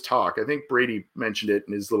all this talk. I think Brady mentioned it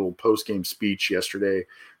in his little post-game speech yesterday.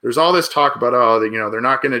 There's all this talk about they're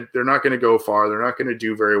not going to go far. They're not going to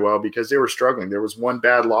do very well because they were struggling. There was one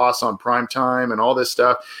bad loss on prime time and all this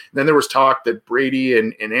stuff. And then there was talk that Brady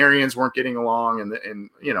and Arians weren't getting along, and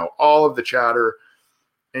all of the chatter.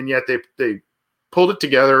 And yet they pulled it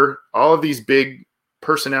together, all of these big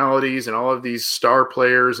personalities and all of these star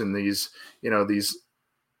players and these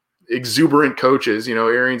exuberant coaches.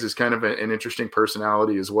 Arians is kind of an interesting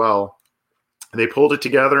personality as well. They pulled it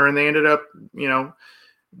together and they ended up,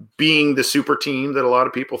 being the super team that a lot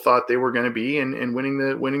of people thought they were going to be and winning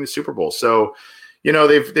the Super Bowl. So,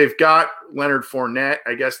 they've got Leonard Fournette.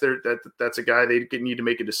 I guess that's a guy they need to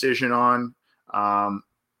make a decision on.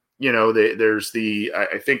 There's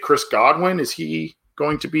I think Chris Godwin, is he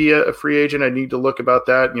going to be a free agent? I need to look about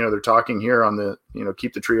that. They're talking here on the,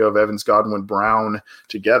 keep the trio of Evans, Godwin, Brown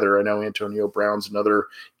together. I know Antonio Brown's another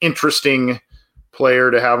interesting player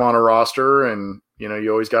to have on a roster. And,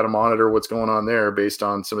 you always got to monitor what's going on there based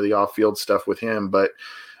on some of the off-field stuff with him. But,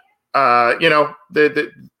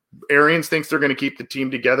 the Arians thinks they're going to keep the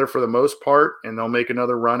team together for the most part, and they'll make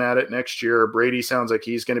another run at it next year. Brady sounds like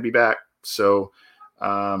he's going to be back. So,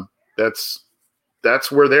 that's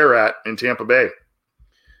where they're at in Tampa Bay.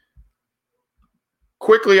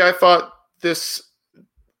 Quickly, I thought this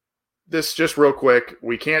just real quick.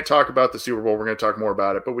 We can't talk about the Super Bowl. We're going to talk more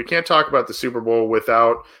about it, but we can't talk about the Super Bowl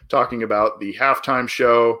without talking about the halftime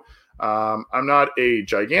show. I'm not a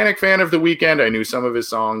gigantic fan of The Weeknd. I knew some of his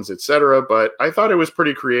songs, etc., but I thought it was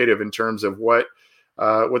pretty creative in terms of what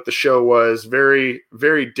the show was. Very,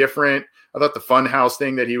 very different. I thought the Funhouse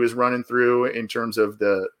thing that he was running through in terms of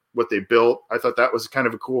what they built, I thought that was kind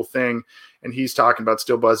of a cool thing. And he's talking about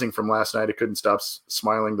still buzzing from last night. I couldn't stop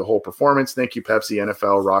smiling the whole performance. Thank you, Pepsi,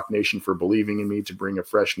 NFL, Rock Nation, for believing in me to bring a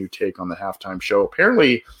fresh new take on the halftime show.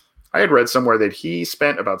 Apparently, I had read somewhere that he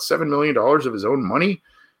spent about $7 million of his own money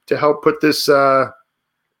to help put this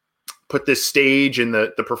stage and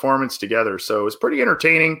the performance together. So it was pretty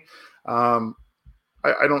entertaining. I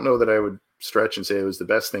don't know that I would stretch and say it was the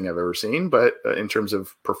best thing I've ever seen, but in terms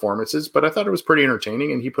of performances, but I thought it was pretty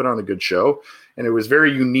entertaining, and he put on a good show, and it was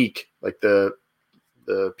very unique. Like the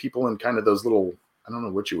people in kind of those little, I don't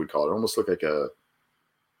know what you would call it, almost looked like a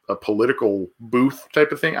political booth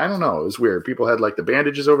type of thing. I don't know. It was weird. People had like the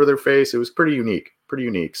bandages over their face. It was pretty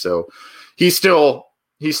unique. So he's still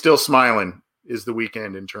smiling, is The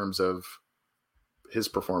Weeknd, in terms of his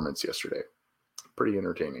performance yesterday. Pretty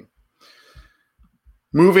entertaining.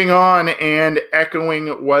 Moving on and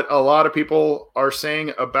echoing what a lot of people are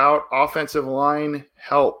saying about offensive line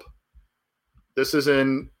help. This is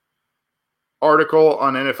an article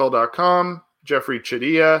on NFL.com. Jeffrey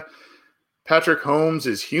Chadia. Patrick Mahomes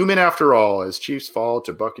is human after all as Chiefs fall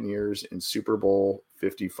to Buccaneers in Super Bowl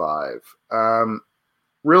 55.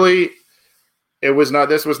 Really,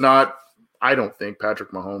 this was not, I don't think, Patrick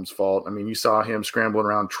Mahomes' fault. I mean, you saw him scrambling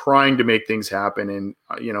around trying to make things happen. And,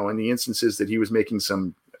 in the instances that he was making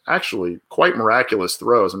some actually quite miraculous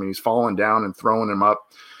throws. I mean, he's falling down and throwing them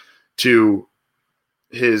up to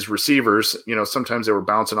his receivers. Sometimes they were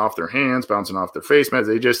bouncing off their hands, bouncing off their face masks.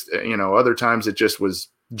 They just, other times it just was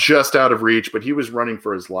just out of reach, but he was running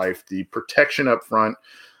for his life. The protection up front,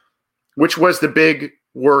 which was the big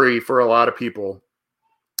worry for a lot of people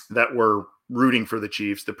that were rooting for the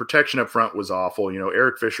Chiefs. The protection up front was awful.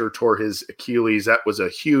 Eric Fisher tore his Achilles. That was a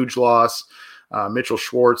huge loss. Mitchell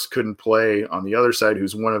Schwartz couldn't play on the other side,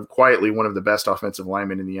 who's quietly one of the best offensive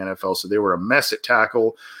linemen in the NFL. So they were a mess at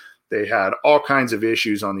tackle. They had all kinds of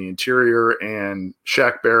issues on the interior, and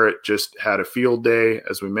Shaq Barrett just had a field day,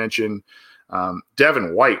 as we mentioned.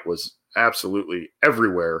 Devin White was absolutely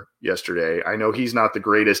everywhere yesterday. I know he's not the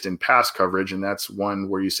greatest in pass coverage, and that's one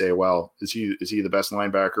where you say, well, is he the best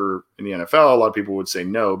linebacker in the NFL? A lot of people would say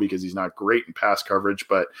no, because he's not great in pass coverage,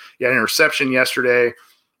 but he had an interception yesterday.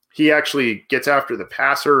 He actually gets after the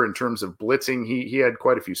passer in terms of blitzing. He had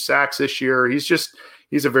quite a few sacks this year.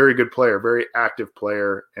 He's a very good player, very active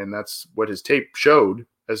player, and that's what his tape showed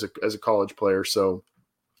as a college player. So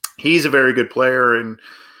he's a very good player, and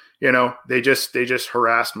you know, they just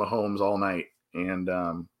harassed Mahomes all night. And,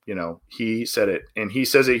 you know, he said it, and he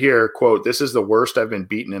says it here, quote, "This is the worst I've been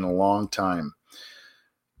beaten in a long time."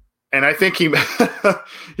 And I think he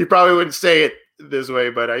probably wouldn't say it this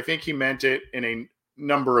way, but I think he meant it in a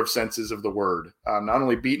number of senses of the word. Not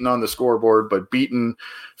only beaten on the scoreboard, but beaten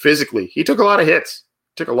physically. He took a lot of hits,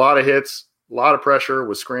 a lot of pressure,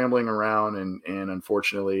 was scrambling around. And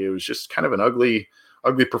unfortunately, it was just kind of an ugly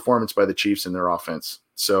performance by the Chiefs in their offense.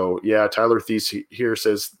 So, yeah, Tyler Thies here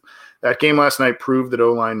says that game last night proved that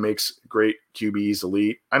O-line makes great QBs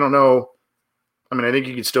elite. I don't know. I mean, I think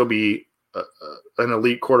you could still be an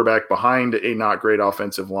elite quarterback behind a not great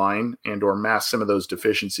offensive line and or mask some of those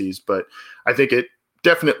deficiencies. But I think it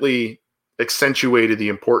definitely accentuated the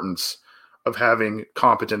importance of having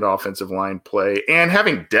competent offensive line play and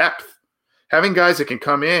having depth, having guys that can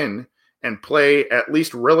come in and play at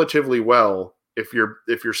least relatively well if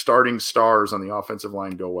your starting stars on the offensive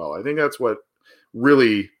line go well. I think that's what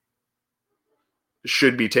really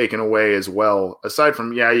should be taken away as well. Aside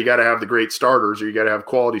from, you got to have the great starters, or you got to have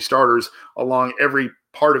quality starters along every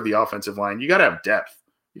part of the offensive line. You got to have depth.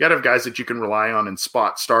 You got to have guys that you can rely on in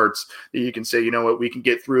spot starts that you can say, you know what, we can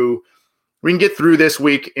get through this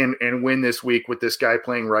week and win this week with this guy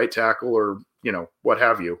playing right tackle, or, you know, what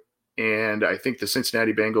have you. And I think the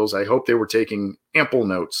Cincinnati Bengals, I hope they were taking ample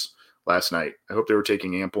notes last night. I hope they were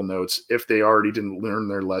taking ample notes if they already didn't learn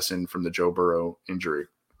their lesson from the Joe Burrow injury.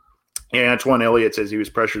 And Antoine Elliott says he was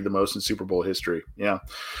pressured the most in Super Bowl history. Yeah.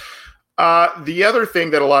 The other thing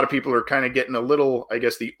that a lot of people are kind of getting a little, I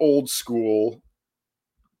guess the old school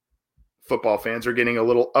football fans are getting a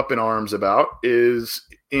little up in arms about is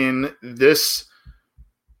in this,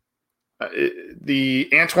 the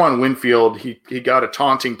Antoine Winfield, he got a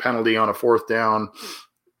taunting penalty on a fourth down.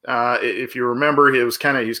 If you remember, he was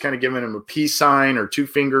kind of giving him a peace sign or two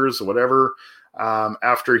fingers or whatever,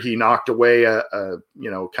 after he knocked away a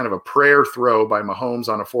kind of a prayer throw by Mahomes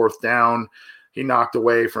on a fourth down. He knocked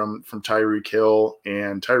away from Tyreek Hill,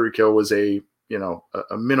 and Tyreek Hill was a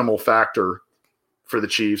minimal factor for the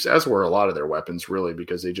Chiefs, as were a lot of their weapons, really,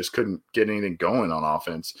 because they just couldn't get anything going on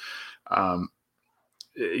offense. Antoine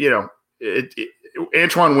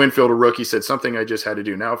Winfield, a rookie, said something I just had to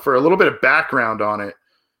do. Now, for a little bit of background on it,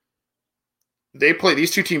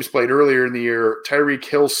 these two teams played earlier in the year. Tyreek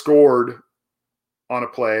Hill scored on a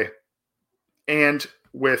play and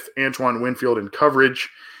with Antoine Winfield in coverage,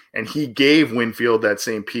 and he gave Winfield that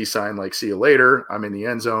same peace sign, like, see you later, I'm in the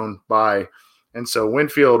end zone, bye. And so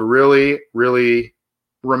Winfield really, really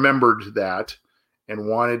remembered that and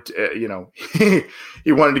wanted to,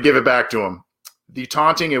 he wanted to give it back to him. The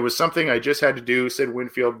taunting, it was something I just had to do, said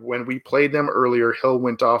Winfield. When we played them earlier, Hill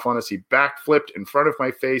went off on us. He backflipped in front of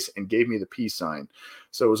my face and gave me the peace sign.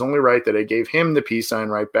 So it was only right that I gave him the peace sign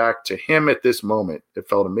right back to him at this moment. It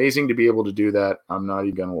felt amazing to be able to do that. I'm not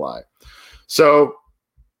even going to lie. So,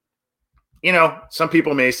 some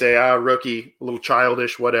people may say, rookie, a little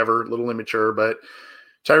childish, whatever, a little immature, but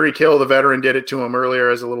Tyreek Hill, the veteran, did it to him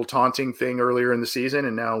earlier as a little taunting thing earlier in the season.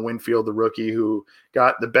 And now Winfield, the rookie, who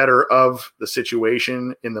got the better of the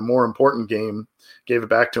situation in the more important game, gave it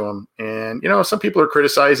back to him. And, some people are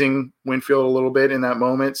criticizing Winfield a little bit in that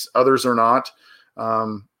moment. Others are not.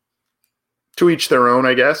 To each their own,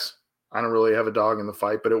 I guess. I don't really have a dog in the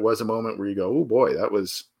fight, but it was a moment where you go, oh boy, that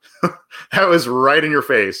was that was right in your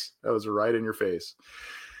face. That was right in your face.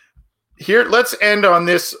 Here, let's end on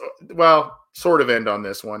this. Well, sort of end on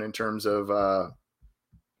this one in terms of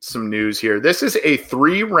some news here. This is a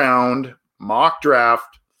 3-round mock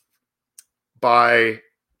draft by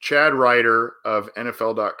Chad Ryder of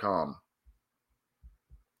NFL.com.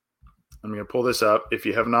 I'm going to pull this up. If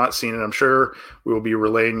you have not seen it, I'm sure we will be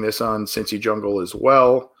relaying this on Cincy Jungle as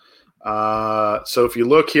well. So if you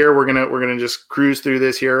look here, we're gonna just cruise through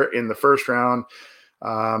this here in the first round.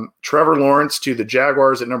 Trevor Lawrence to the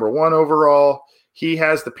Jaguars at number 1 overall. He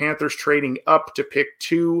has the Panthers trading up to pick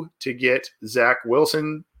 2 to get Zach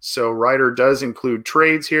Wilson. So Ryder does include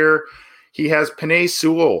trades here. He has Penei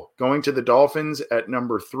Sewell going to the Dolphins at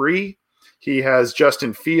number 3. He has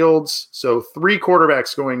Justin Fields. So 3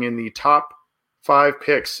 quarterbacks going in the top 5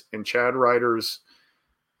 picks in Chad Ryder's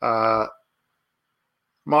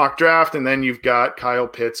mock draft, and then you've got Kyle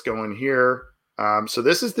Pitts going here. So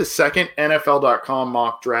this is the second NFL.com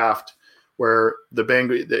mock draft where an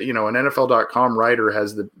NFL.com writer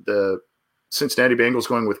has the Cincinnati Bengals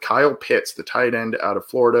going with Kyle Pitts, the tight end out of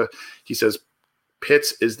Florida. He says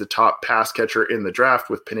Pitts is the top pass catcher in the draft.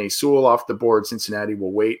 With Penei Sewell off the board, Cincinnati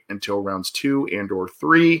will wait until rounds 2 and or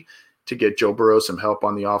 3 to get Joe Burrow some help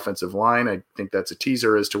on the offensive line. I think that's a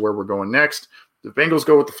teaser as to where we're going next. The Bengals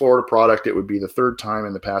go with the Florida product. It would be the third time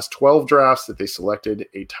in the past 12 drafts that they selected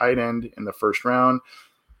a tight end in the first round,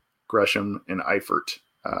 Gresham and Eifert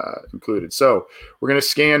included. So we're going to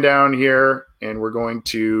scan down here, and I'm going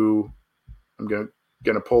to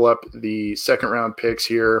pull up the second round picks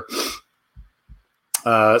here.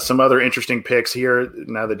 Some other interesting picks here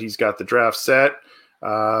now that he's got the draft set.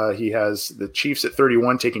 He has the Chiefs at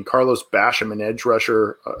 31 taking Carlos Basham, an edge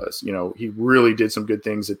rusher. He really did some good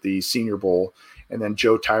things at the Senior Bowl. And then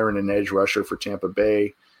Joe Tyron, an edge rusher for Tampa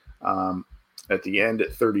Bay. At the end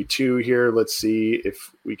at 32 here, let's see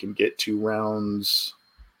if we can get to rounds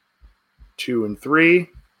 2 and 3.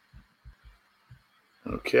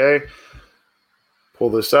 Okay. Pull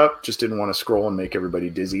this up. Just didn't want to scroll and make everybody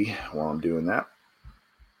dizzy while I'm doing that.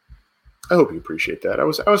 I hope you appreciate that. I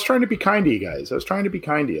was trying to be kind to you guys. I was trying to be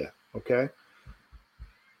kind to you. Okay.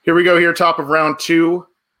 Here we go here. Top of round 2.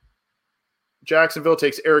 Jacksonville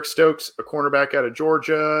takes Eric Stokes, a cornerback out of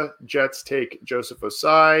Georgia. Jets take Joseph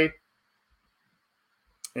Osai.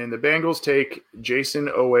 And the Bengals take Jason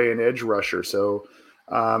Owe, an edge rusher. So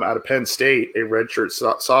out of Penn State, a redshirt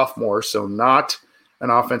sophomore. So not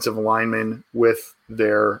an offensive lineman with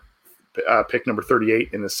their pick number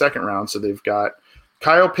 38 in the second round. So they've got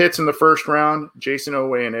Kyle Pitts in the first round, Jason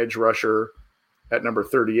Owe, an edge rusher at number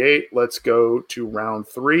 38. Let's go to round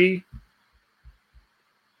 3.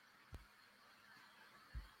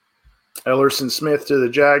 Ellerson Smith to the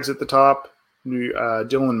Jags at the top.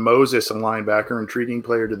 Dylan Moses, a linebacker, intriguing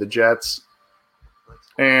player to the Jets.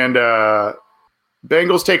 And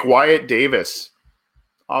Bengals take Wyatt Davis,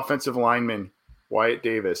 offensive lineman. Wyatt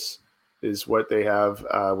Davis is what they have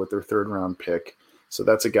with their third round pick. So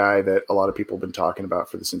that's a guy that a lot of people have been talking about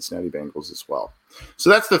for the Cincinnati Bengals as well. So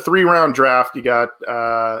that's the 3-round draft. You got,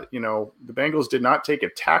 the Bengals did not take a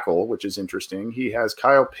tackle, which is interesting. He has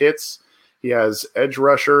Kyle Pitts, he has edge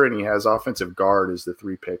rusher, and he has offensive guard as the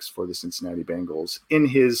 3 picks for the Cincinnati Bengals in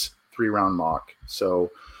his 3-round mock.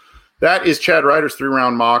 So that is Chad Ryder's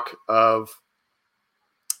 3-round mock of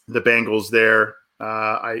the Bengals there.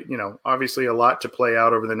 Obviously a lot to play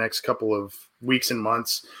out over the next couple of weeks and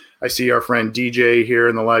months. I see our friend DJ here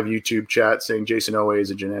in the live YouTube chat saying Jason Owe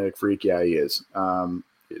is a genetic freak. Yeah, he is.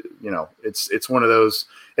 It's one of those.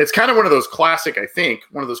 It's kind of one of those classic. I think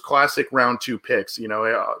one of those classic round 2 picks.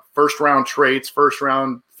 First round traits, first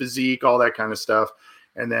round physique, all that kind of stuff.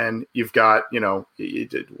 And then you've got,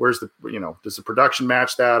 where's the, does the production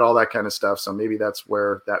match that, all that kind of stuff. So maybe that's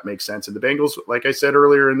where that makes sense. And the Bengals, like I said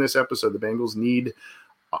earlier in this episode, the Bengals need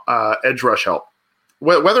edge rush help.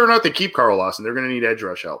 Whether or not they keep Carl Lawson, they're going to need edge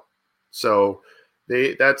rush help. So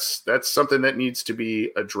that's something that needs to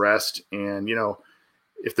be addressed. And,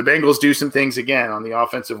 if the Bengals do some things again on the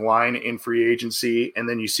offensive line in free agency, and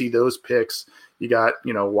then you see those picks, you got,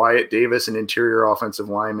 Wyatt Davis, an interior offensive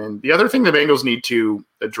lineman. The other thing the Bengals need to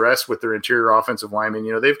address with their interior offensive lineman,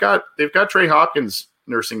 they've got Trey Hopkins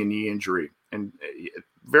nursing a knee injury, and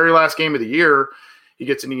very last game of the year, he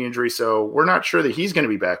gets a knee injury. So we're not sure that he's going to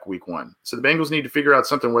be back week 1. So the Bengals need to figure out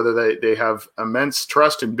something, whether they have immense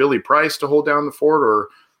trust in Billy Price to hold down the fort or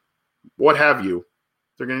what have you.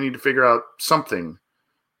 They're going to need to figure out something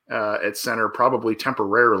at center, probably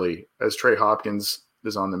temporarily, as Trey Hopkins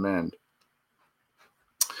is on the mend.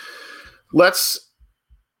 Let's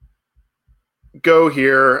go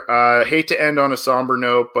here. Hate to end on a somber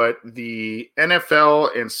note, but the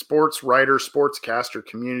NFL and sports writer, sportscaster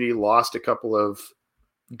community lost a couple of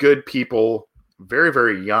good people, very,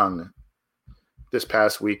 very young, this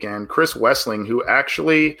past weekend. Chris Wessling, who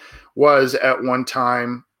actually was at one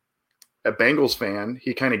time a Bengals fan.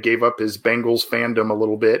 He kind of gave up his Bengals fandom a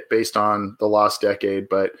little bit based on the lost decade,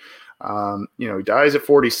 but he dies at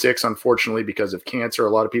 46, unfortunately, because of cancer.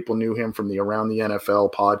 A lot of people knew him from the Around the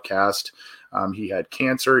NFL podcast. He had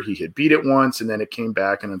cancer. He had beat it once, and then it came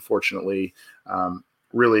back, and unfortunately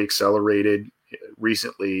really accelerated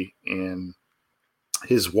recently. And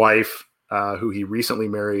his wife, who he recently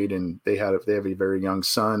married, and they have a very young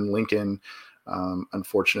son, Lincoln.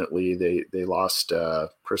 Unfortunately, they lost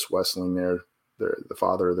Chris Wessling, the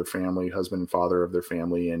father of their family, husband and father of their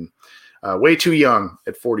family, and way too young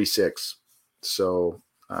at 46. So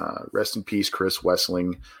rest in peace, Chris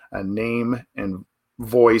Wessling, a name and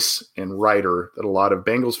voice and writer that a lot of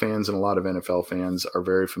Bengals fans and a lot of NFL fans are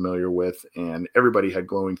very familiar with, and everybody had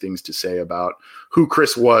glowing things to say about who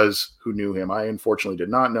Chris was, who knew him. I unfortunately did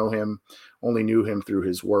not know him, only knew him through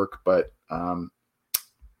his work, but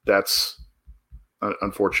that's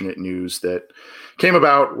unfortunate news that came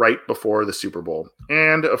about right before the Super Bowl.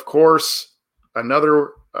 And of course,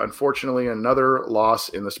 unfortunately, another loss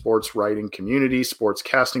in the sports writing community, sports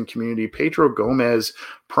casting community. Pedro Gomez,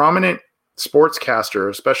 prominent sportscaster,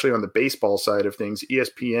 especially on the baseball side of things,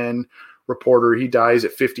 ESPN reporter. He dies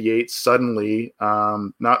at 58 suddenly.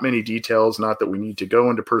 Not many details, not that we need to go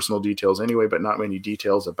into personal details anyway, but not many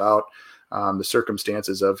details about the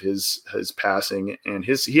circumstances of his passing. And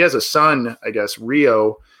he has a son, I guess,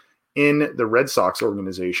 Rio, in the Red Sox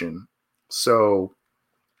organization. So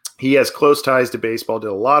he has close ties to baseball, did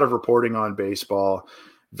a lot of reporting on baseball.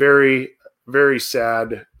 Very, very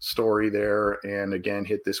sad story there. And again,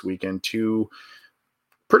 hit this weekend. Two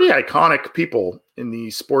pretty iconic people in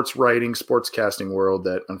the sports writing, sports casting world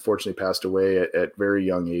that unfortunately passed away at very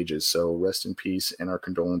young ages. So rest in peace, and our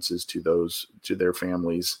condolences to their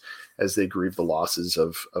families as they grieve the losses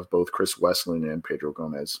of both Chris Wesseling and Pedro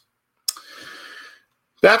Gomez.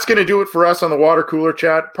 That's going to do it for us on the water cooler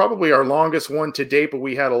chat. Probably our longest one to date, but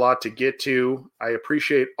we had a lot to get to. I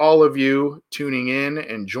appreciate all of you tuning in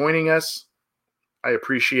and joining us. I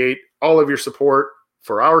appreciate all of your support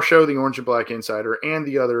for our show, the Orange and Black Insider, and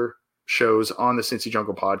the other shows on the Cincy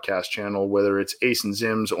Jungle podcast channel, whether it's Ace and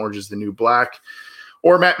Zim's Orange is the New Black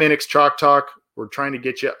or Matt Minnick's Chalk Talk. We're trying to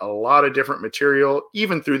get you a lot of different material,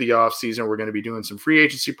 even through the off season. We're going to be doing some free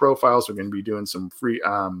agency profiles. We're going to be doing some free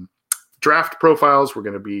draft profiles. We're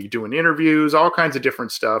going to be doing interviews, all kinds of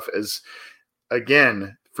different stuff. As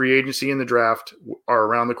again, free agency and the draft are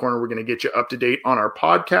around the corner. We're going to get you up to date on our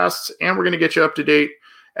podcasts, and we're going to get you up to date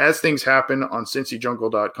as things happen on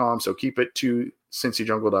CincyJungle.com. So keep it to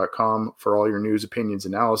CincyJungle.com for all your news, opinions,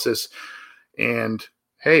 analysis. And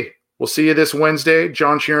hey, we'll see you this Wednesday.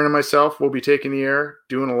 John Sheeran and myself will be taking the air,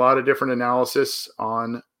 doing a lot of different analysis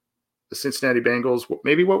on the Cincinnati Bengals,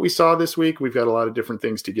 maybe what we saw this week. We've got a lot of different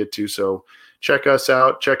things to get to. So check us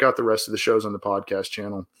out. Check out the rest of the shows on the podcast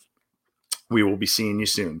channel. We will be seeing you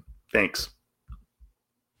soon. Thanks.